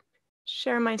just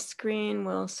share my screen.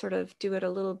 We'll sort of do it a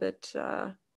little bit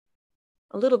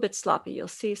sloppy. You'll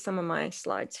see some of my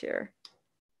slides here.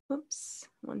 Oops,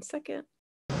 1 second.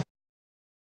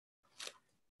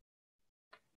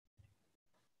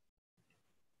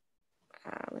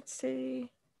 Let's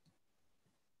see.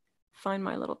 Find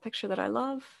my little picture that I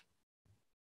love.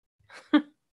 Have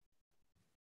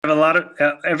a lot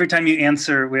of every time you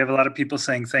answer, we have a lot of people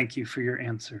saying thank you for your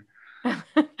answer.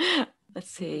 Let's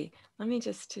see. Let me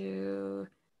just do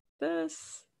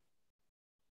this.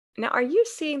 Now, are you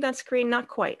seeing that screen? Not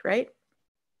quite, right?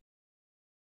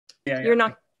 Yeah. You're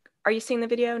not, are you seeing the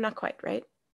video? Not quite, right?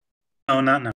 Oh,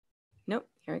 not now. Nope,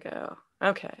 here we go.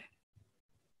 Okay.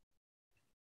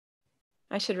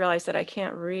 I should realize that I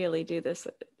can't really do this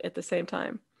at the same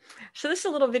time. So this is a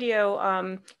little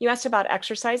video. You asked about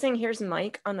exercising. Here's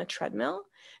Mike on the treadmill.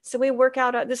 So we work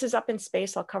out, this is up in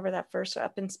space. I'll cover that first. So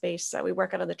up in space, we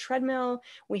work out on the treadmill.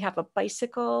 We have a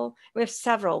bicycle. We have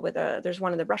several there's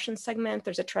one in the Russian segment.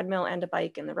 There's a treadmill and a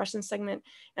bike in the Russian segment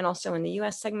and also in the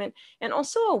US segment, and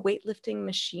also a weightlifting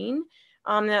machine.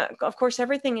 Of course,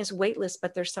 everything is weightless,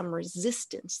 but there's some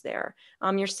resistance there.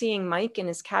 You're seeing Mike in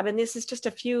his cabin. This is just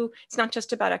a few, it's not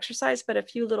just about exercise, but a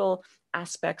few little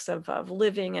aspects of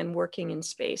living and working in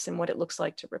space and what it looks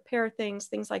like to repair things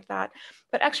like that.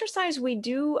 But exercise we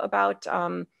do about,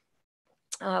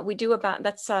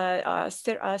 that's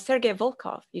Sergei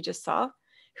Volkov, you just saw,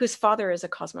 whose father is a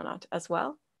cosmonaut as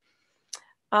well.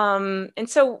 And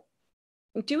so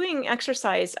doing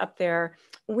exercise up there,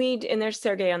 and there's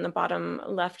Sergei on the bottom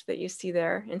left that you see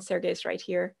there, and Sergei's right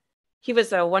here. He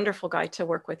was a wonderful guy to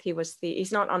work with.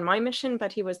 He's not on my mission,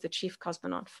 but he was the chief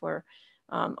cosmonaut for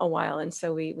a while. And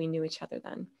so we knew each other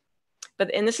then.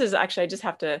 And this is actually, I just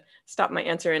have to stop my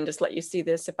answer and just let you see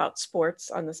this about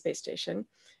sports on the space station.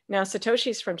 Now,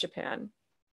 Satoshi's from Japan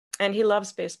and he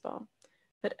loves baseball,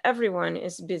 but everyone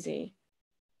is busy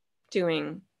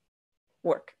doing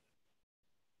work,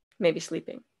 maybe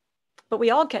sleeping. But we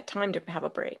all get time to have a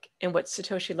break. And what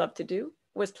Satoshi loved to do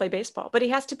was play baseball. But he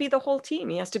has to be the whole team.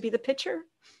 He has to be the pitcher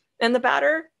and the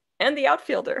batter and the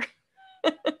outfielder.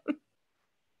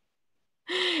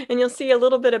 And you'll see a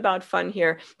little bit about fun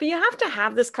here. But you have to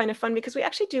have this kind of fun because we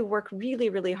actually do work really,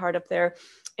 really hard up there.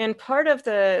 And part of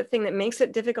the thing that makes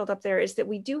it difficult up there is that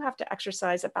we do have to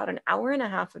exercise about an hour and a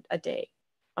half a day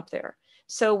up there.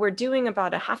 So we're doing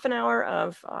about a half an hour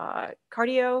of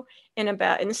cardio and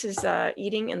this is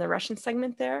eating in the Russian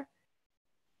segment there.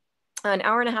 An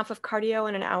hour and a half of cardio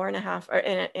and an hour and a half,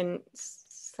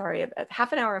 sorry,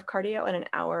 half an hour of cardio and an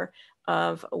hour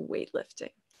of weightlifting.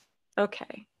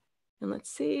 Okay, and let's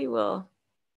see,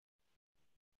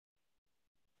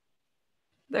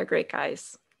 they're great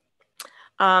guys.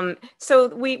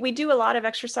 So we do a lot of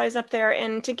exercise up there,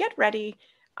 and to get ready,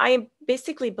 I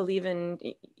basically believe in,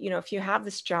 if you have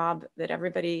this job that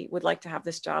everybody would like to have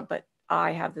this job, but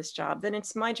I have this job, then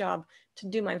it's my job to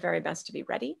do my very best to be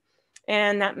ready.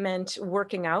 And that meant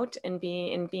working out and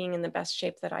being in the best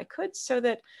shape that I could so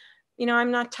that,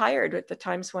 I'm not tired at the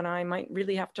times when I might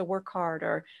really have to work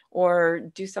hard or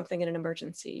do something in an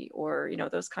emergency or,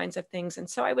 those kinds of things. And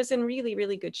so I was in really,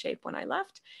 really good shape when I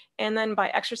left. And then by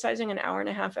exercising an hour and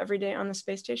a half every day on the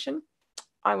space station,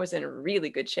 I was in really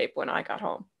good shape when I got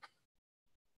home.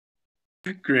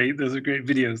 Great. Those are great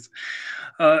videos.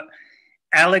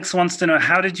 Alex wants to know,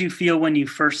 how did you feel when you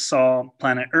first saw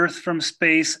planet Earth from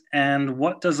space, and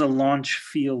what does a launch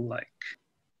feel like?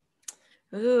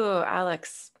 Ooh,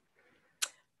 Alex.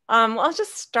 Well, I'll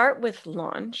just start with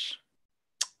launch.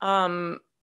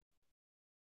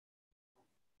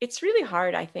 It's really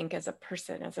hard, I think, as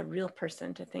a real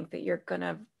person, to think that you're going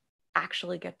to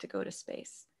actually get to go to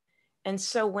space. And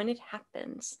so when it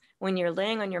happens, when you're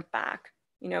laying on your back,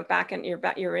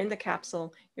 you're in the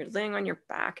capsule, you're laying on your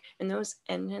back, and those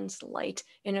engines light,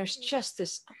 and there's just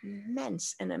this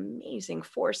immense and amazing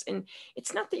force. And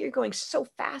it's not that you're going so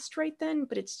fast right then,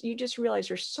 but you just realize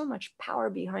there's so much power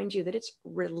behind you that it's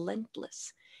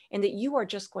relentless, and that you are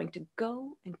just going to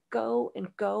go and go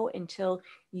and go until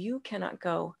you cannot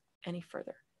go any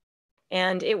further.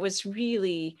 And it was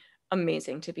really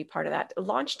amazing to be part of that.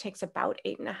 Launch takes about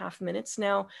 8.5 minutes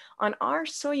now on our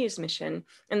Soyuz mission.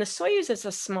 And the Soyuz is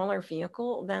a smaller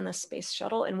vehicle than the space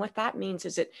shuttle. And what that means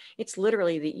is it's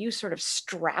literally that you sort of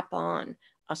strap on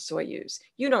a Soyuz.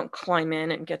 You don't climb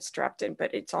in and get strapped in,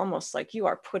 but it's almost like you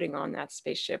are putting on that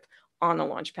spaceship on the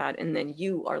launch pad, and then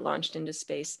you are launched into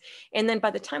space. And then by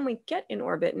the time we get in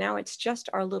orbit, now it's just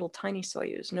our little tiny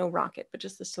Soyuz, no rocket, but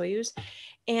just the Soyuz.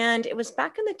 And it was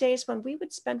back in the days when we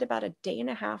would spend about a day and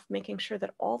a half making sure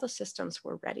that all the systems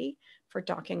were ready for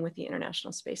docking with the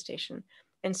International Space Station.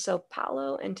 And so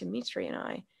Paolo and Dmitri and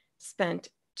I spent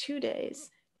 2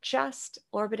 days just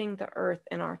orbiting the Earth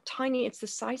in our tiny, it's the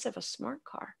size of a smart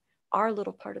car, our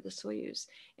little part of the Soyuz.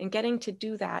 And getting to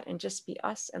do that and just be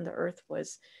us and the Earth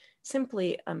was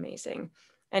simply amazing.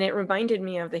 And it reminded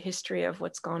me of the history of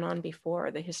what's gone on before,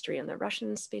 the history in the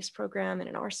Russian space program and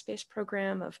in our space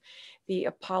program of the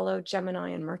Apollo, Gemini,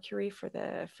 and Mercury for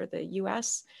the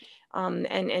US,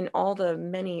 and all the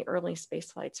many early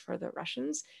space flights for the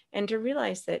Russians. And to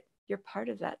realize that you're part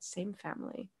of that same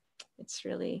family, it's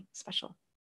really special.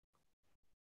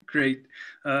 Great.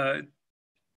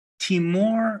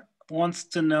 Timur wants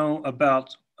to know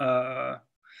about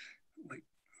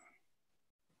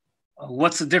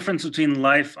what's the difference between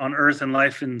life on Earth and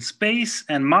life in space?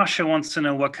 And Masha wants to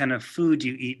know what kind of food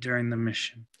you eat during the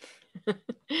mission.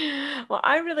 Well,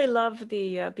 I really love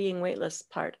the being weightless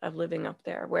part of living up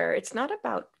there, where it's not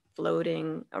about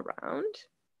floating around.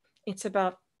 It's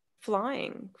about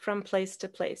flying from place to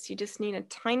place. You just need a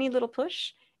tiny little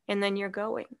push and then you're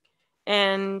going.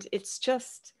 And it's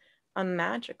just a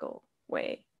magical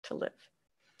way to live.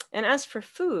 And as for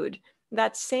food,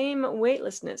 that same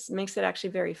weightlessness makes it actually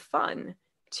very fun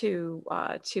to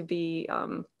be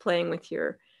playing with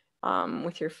your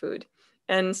food.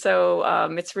 And so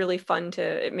it's really fun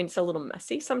to, I mean, it's a little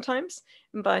messy sometimes,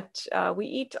 but we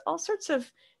eat all sorts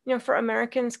of, for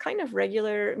Americans, kind of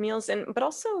regular meals, but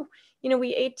also,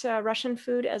 we ate Russian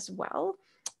food as well.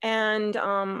 And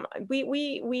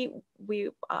we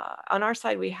on our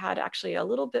side, we had actually a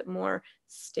little bit more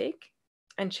steak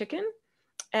and chicken.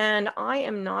 And I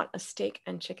am not a steak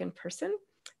and chicken person.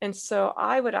 And so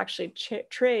I would actually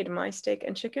trade my steak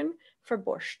and chicken for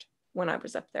borscht when I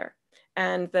was up there.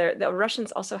 And the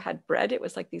Russians also had bread. It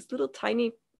was like these little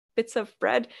tiny bits of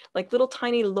bread, like little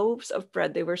tiny loaves of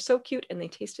bread. They were so cute and they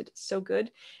tasted so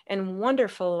good. And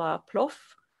wonderful plov,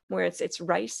 where it's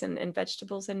rice and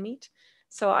vegetables and meat.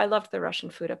 So I loved the Russian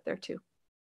food up there too.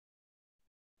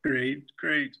 Great,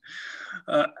 great.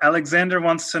 Aleksandr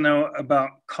wants to know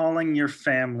about calling your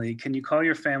family. Can you call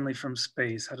your family from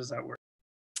space? How does that work?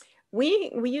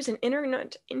 We use an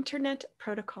internet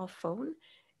protocol phone,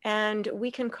 and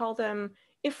we can call them,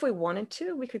 if we wanted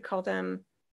to, we could call them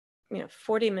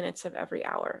 40 minutes of every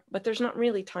hour, but there's not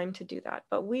really time to do that.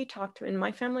 But in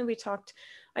my family, we talked,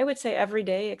 I would say every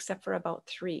day, except for about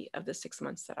 3 of the 6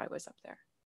 months that I was up there.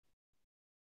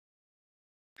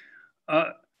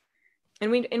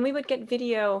 And we would get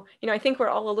video, I think we're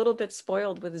all a little bit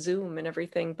spoiled with Zoom and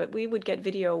everything, but we would get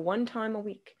video 1 time a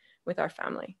week with our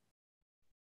family.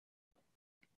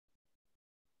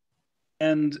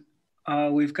 And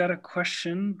we've got a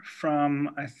question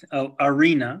from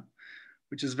Arena,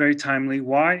 which is very timely.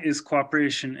 Why is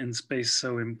cooperation in space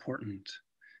so important?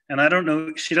 And I don't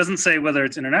know, she doesn't say whether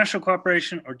it's international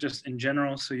cooperation or just in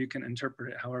general, so you can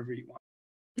interpret it however you want.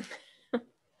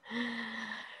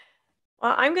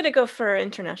 Well, I'm going to go for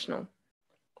international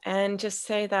and just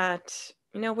say that,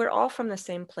 we're all from the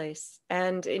same place.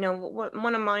 And,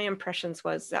 one of my impressions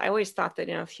was I always thought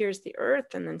that, here's the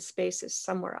Earth and then space is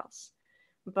somewhere else.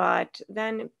 But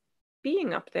then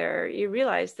being up there, you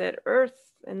realize that Earth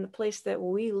and the place that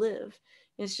we live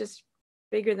is just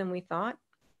bigger than we thought,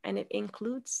 and it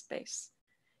includes space.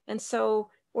 And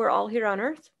so we're all here on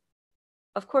Earth.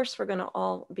 Of course, we're going to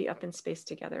all be up in space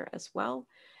together as well.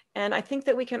 And I think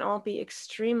that we can all be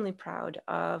extremely proud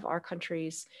of our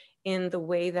countries in the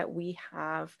way that we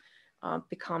have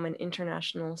become an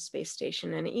international space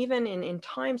station. And even in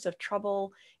times of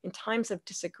trouble, in times of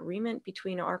disagreement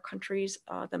between our countries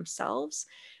themselves,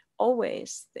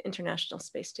 always the International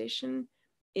Space Station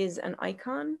is an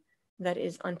icon that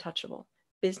is untouchable.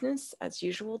 Business as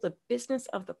usual, the business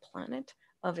of the planet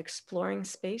of exploring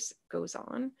space goes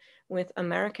on, with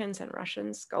Americans and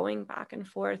Russians going back and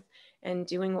forth and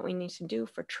doing what we need to do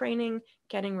for training,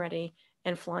 getting ready,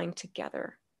 and flying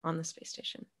together on the space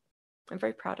station. I'm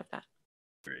very proud of that.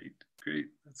 Great, great,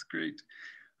 that's great.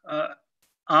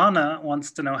 Anna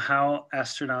wants to know how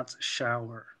astronauts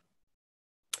shower.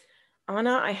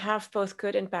 Anna, I have both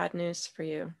good and bad news for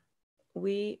you.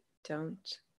 We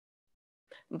don't.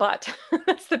 But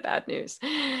that's the bad news.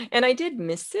 And I did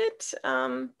miss it.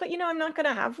 But, I'm not going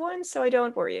to have one, so I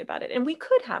don't worry about it. And we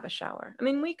could have a shower. I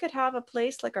mean, we could have a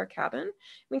place like our cabin.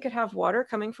 We could have water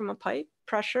coming from a pipe,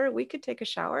 pressure. We could take a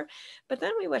shower. But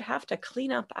then we would have to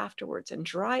clean up afterwards and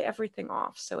dry everything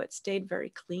off so it stayed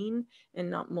very clean and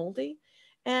not moldy.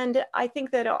 And I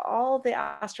think that all the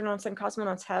astronauts and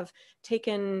cosmonauts have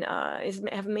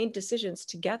made decisions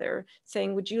together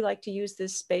saying, would you like to use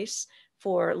this space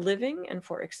for living and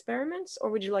for experiments, or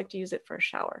would you like to use it for a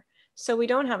shower? So we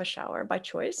don't have a shower by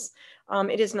choice.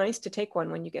 It is nice to take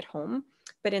one when you get home,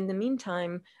 but in the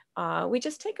meantime, we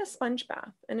just take a sponge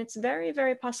bath, and it's very,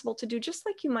 very possible to do just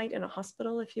like you might in a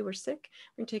hospital if you were sick.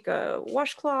 We take a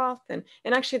washcloth, and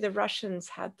actually the Russians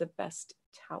had the best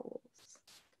towels,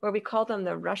 where we call them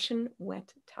the Russian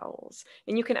wet towels.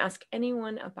 And you can ask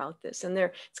anyone about this. And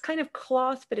it's kind of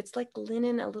cloth, but it's like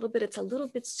linen a little bit. It's a little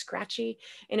bit scratchy,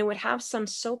 and it would have some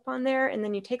soap on there. And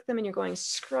then you take them and you're going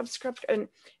scrub, scrub. And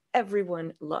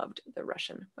everyone loved the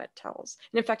Russian wet towels.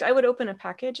 And in fact, I would open a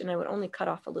package and I would only cut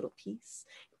off a little piece,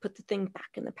 put the thing back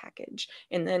in the package.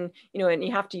 And then, and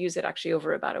you have to use it actually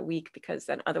over about a week, because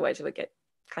then otherwise it would get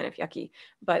kind of yucky,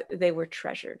 but they were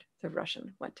treasured, the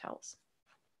Russian wet towels.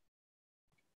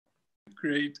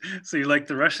 Great. So you like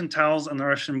the Russian towels and the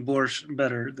Russian borscht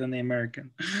better than the American?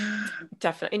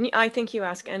 Definitely. And I think you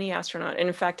ask any astronaut, and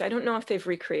in fact, I don't know if they've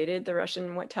recreated the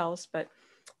Russian wet towels, but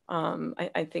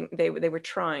I think they were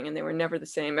trying, and they were never the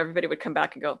same. Everybody would come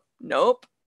back and go, nope.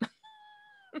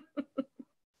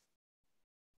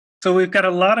 So we've got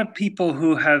a lot of people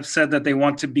who have said that they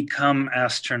want to become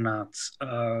astronauts.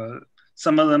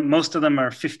 Some of them, most of them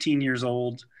are 15 years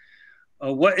old.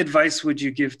 What advice would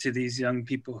you give to these young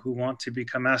people who want to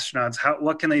become astronauts?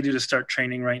 What can they do to start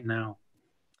training right now?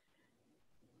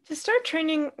 To start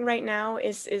training right now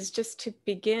is just to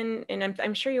begin, and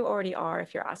I'm sure you already are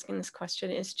if you're asking this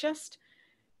question, is just,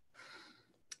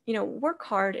 work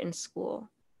hard in school.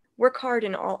 Work hard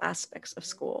in all aspects of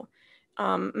school.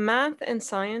 Math and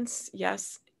science,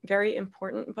 yes, very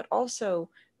important, but also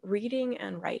reading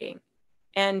and writing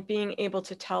and being able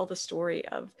to tell the story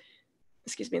of,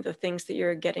 the things that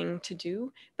you're getting to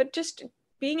do, but just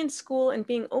being in school and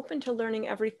being open to learning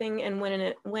everything. And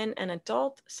when an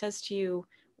adult says to you,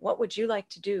 what would you like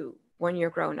to do when you're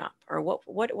grown up? Or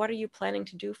what are you planning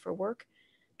to do for work?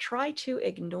 Try to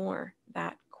ignore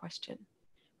that question,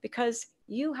 because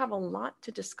you have a lot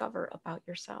to discover about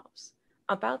yourselves,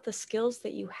 about the skills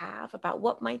that you have, about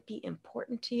what might be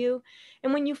important to you.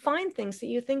 And when you find things that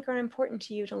you think are important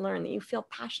to you to learn, that you feel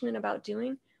passionate about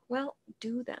doing, well,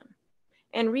 do them.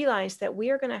 And realize that we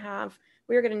are going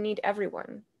to need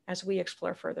everyone as we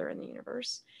explore further in the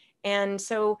universe. And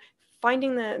so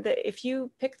finding if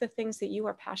you pick the things that you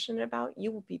are passionate about,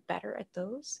 you will be better at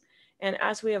those. And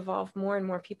as we evolve, more and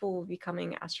more people will be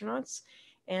becoming astronauts.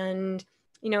 And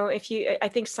I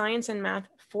think science and math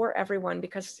for everyone,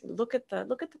 because look at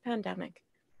the pandemic,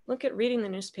 look at reading the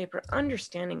newspaper,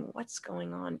 understanding what's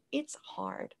going on. It's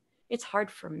hard. It's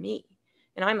hard for me.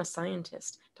 And I'm a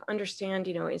scientist, to understand,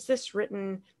 is this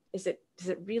written? Does it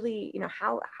really,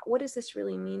 what does this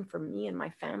really mean for me and my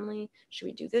family? Should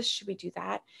we do this? Should we do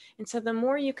that? And so the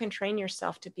more you can train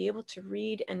yourself to be able to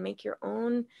read and make your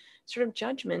own sort of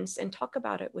judgments and talk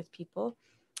about it with people,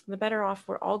 the better off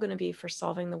we're all going to be for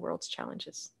solving the world's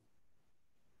challenges.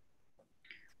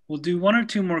 We'll do one or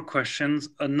two more questions.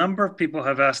 A number of people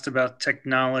have asked about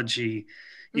technology.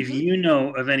 If you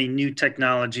know of any new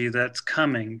technology that's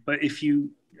coming, but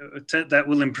that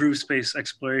will improve space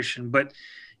exploration. But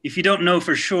if you don't know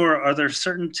for sure, are there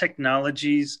certain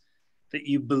technologies that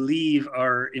you believe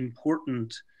are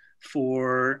important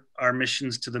for our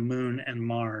missions to the moon and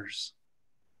Mars?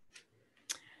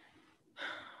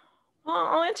 Well,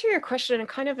 I'll answer your question in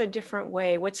kind of a different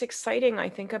way. What's exciting, I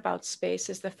think, about space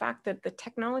is the fact that the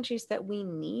technologies that we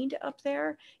need up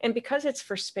there, and because it's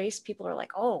for space, people are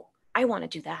like, oh, I want to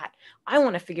do that. I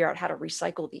want to figure out how to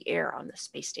recycle the air on the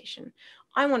space station.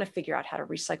 I want to figure out how to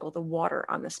recycle the water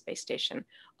on the space station.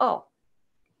 Oh,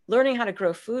 learning how to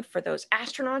grow food for those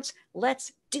astronauts,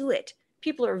 let's do it.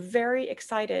 People are very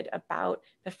excited about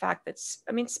the fact that,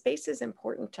 space is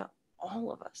important to all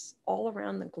of us, all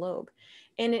around the globe.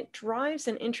 And it drives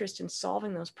an interest in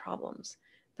solving those problems.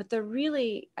 But the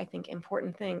really, I think,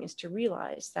 important thing is to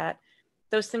realize that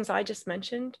those things I just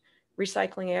mentioned,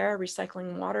 recycling air,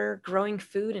 recycling water, growing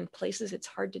food in places it's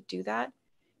hard to do that,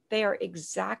 they are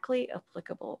exactly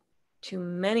applicable to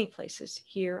many places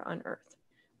here on Earth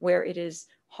where it is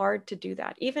hard to do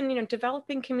that. Even,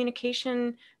 developing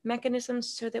communication mechanisms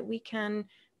so that we can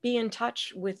be in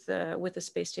touch with the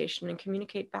space station and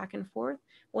communicate back and forth.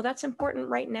 Well, that's important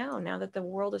right now that the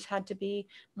world has had to be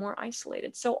more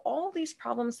isolated. So all these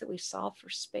problems that we solve for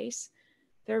space,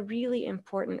 they're really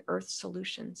important Earth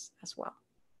solutions as well.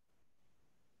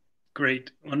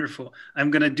 Great, wonderful.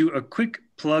 I'm going to do a quick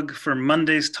plug for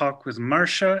Monday's talk with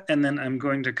Marcia, and then I'm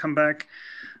going to come back,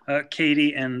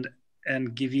 Cady, and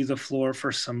give you the floor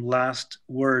for some last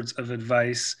words of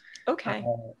advice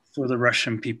for the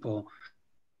Russian people.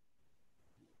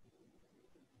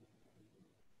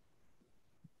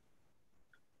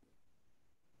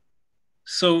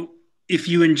 So if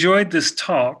you enjoyed this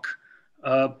talk,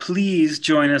 please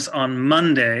join us on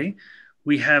Monday.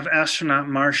 We have astronaut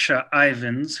Marcia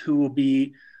Ivans, who will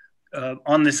be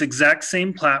on this exact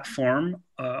same platform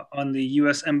on the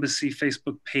US Embassy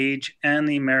Facebook page and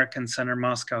the American Center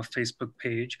Moscow Facebook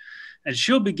page. And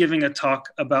she'll be giving a talk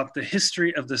about the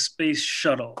history of the space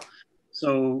shuttle.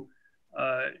 So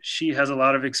she has a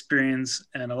lot of experience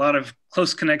and a lot of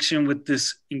close connection with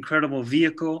this incredible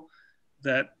vehicle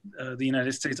that the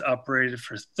United States operated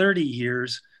for 30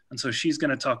 years. And so she's going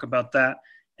to talk about that,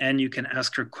 and you can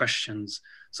ask her questions.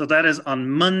 So that is on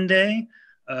Monday,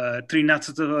 13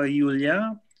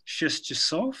 июля, 6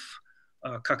 часов,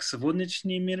 как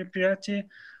сегодняшнее мероприятие.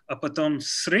 а потом в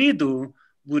среду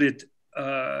будет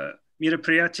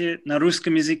мероприятие на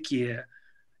русском языке.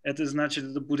 Это значит,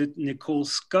 это будет Никол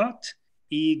Скотт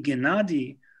и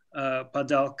Геннадий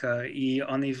Подалка, и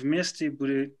они вместе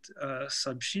будут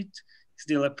сообщить,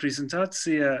 сделать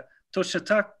презентацию точно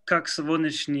так, как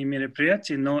сегодняшнее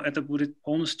мероприятие, но это будет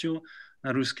полностью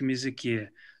на русском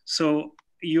языке. So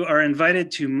you are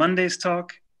invited to Monday's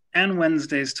talk and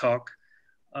Wednesday's talk.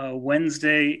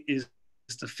 Wednesday is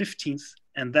the 15th,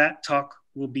 and that talk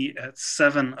will be at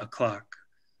 7 o'clock.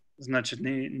 Значит,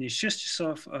 не 6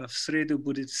 часов, а в среду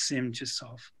будет 7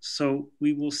 часов. So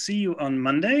we will see you on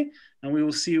Monday, and we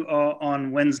will see you all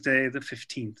on Wednesday, the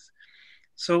 15th.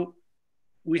 So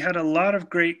we had a lot of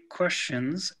great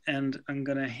questions, and I'm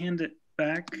going to hand it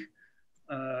back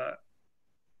to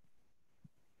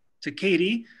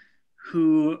Cady,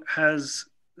 who has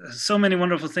so many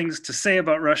wonderful things to say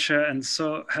about Russia and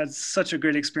so had such a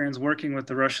great experience working with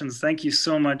the Russians. Thank you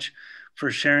so much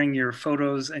for sharing your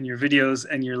photos and your videos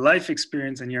and your life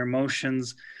experience and your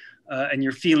emotions and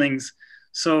your feelings.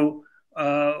 So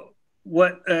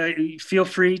feel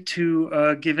free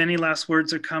to give any last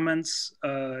words or comments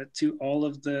to all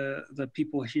of the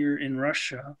people here in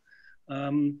Russia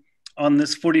on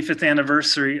this 45th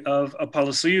anniversary of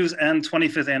Apollo Soyuz and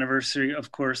 25th anniversary,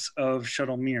 of course, of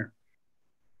Shuttle Mir.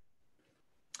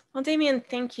 Well, Damien,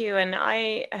 thank you. And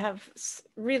I have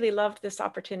really loved this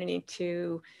opportunity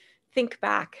to think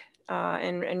back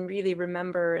and really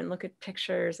remember and look at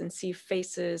pictures and see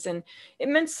faces. And it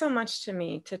meant so much to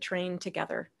me to train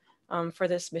together for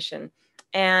this mission.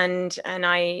 And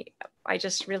I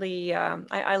just really,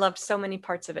 I loved so many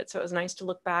parts of it. So it was nice to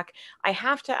look back. I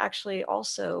have to actually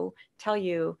also tell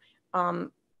you,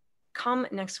 come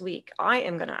next week, I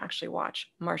am going to actually watch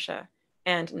Marcia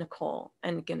and Nicole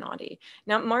and Gennady.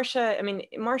 Now,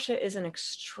 Marcia is an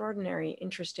extraordinary,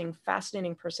 interesting,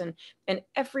 fascinating person. And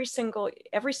every single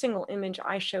image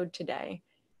I showed today,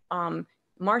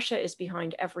 Marcia is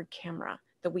behind every camera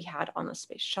that we had on the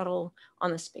space shuttle,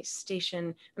 on the space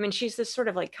station. I mean, she's this sort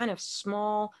of like kind of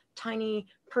small, tiny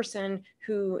person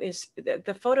who is,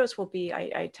 the photos will be,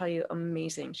 I tell you,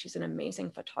 amazing. She's an amazing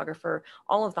photographer.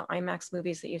 All of the IMAX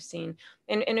movies that you've seen.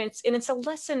 And it's a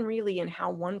lesson really in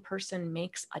how one person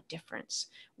makes a difference,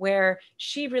 where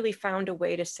she really found a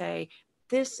way to say,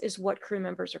 this is what crew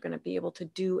members are going to be able to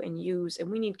do and use. And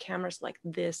we need cameras like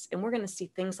this. And we're going to see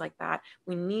things like that.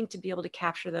 We need to be able to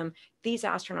capture them. These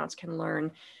astronauts can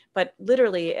learn. But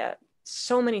literally,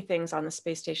 so many things on the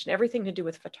space station, everything to do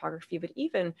with photography, but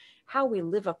even how we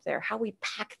live up there, how we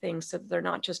pack things so that they're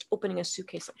not just opening a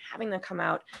suitcase and having them come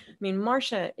out. I mean,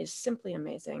 Marcia is simply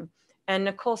amazing. And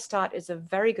Nicole Stott is a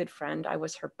very good friend. I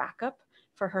was her backup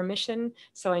for her mission.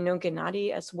 So I know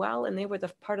Gennady as well. And they were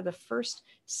the part of the first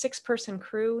 6-person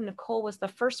crew. Nicole was the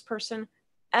first person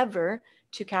ever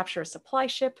to capture a supply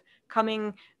ship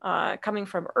coming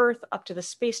from Earth up to the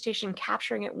space station,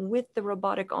 capturing it with the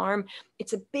robotic arm.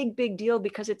 It's a big, big deal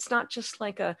because it's not just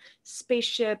like a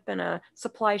spaceship and a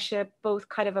supply ship, both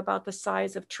kind of about the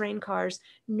size of train cars.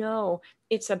 No,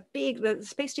 it's the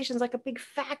space station's like a big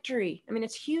factory. I mean,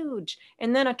 it's huge.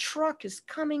 And then a truck is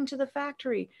coming to the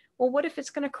factory. Well, what if it's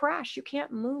going to crash? You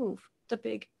can't move the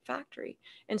big factory.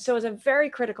 And so it's a very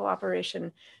critical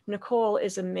operation. Nicole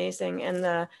is amazing. And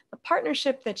the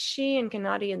partnership that she and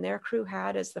Gennady and their crew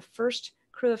had as the first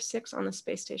crew of 6 on the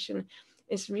space station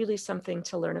is really something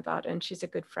to learn about. And she's a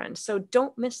good friend. So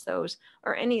don't miss those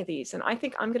or any of these. And I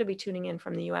think I'm going to be tuning in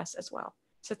from the US as well.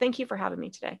 So thank you for having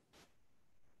me today.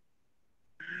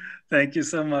 Thank you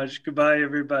so much. Goodbye,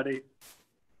 everybody.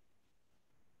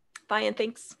 Bye, and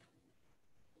thanks.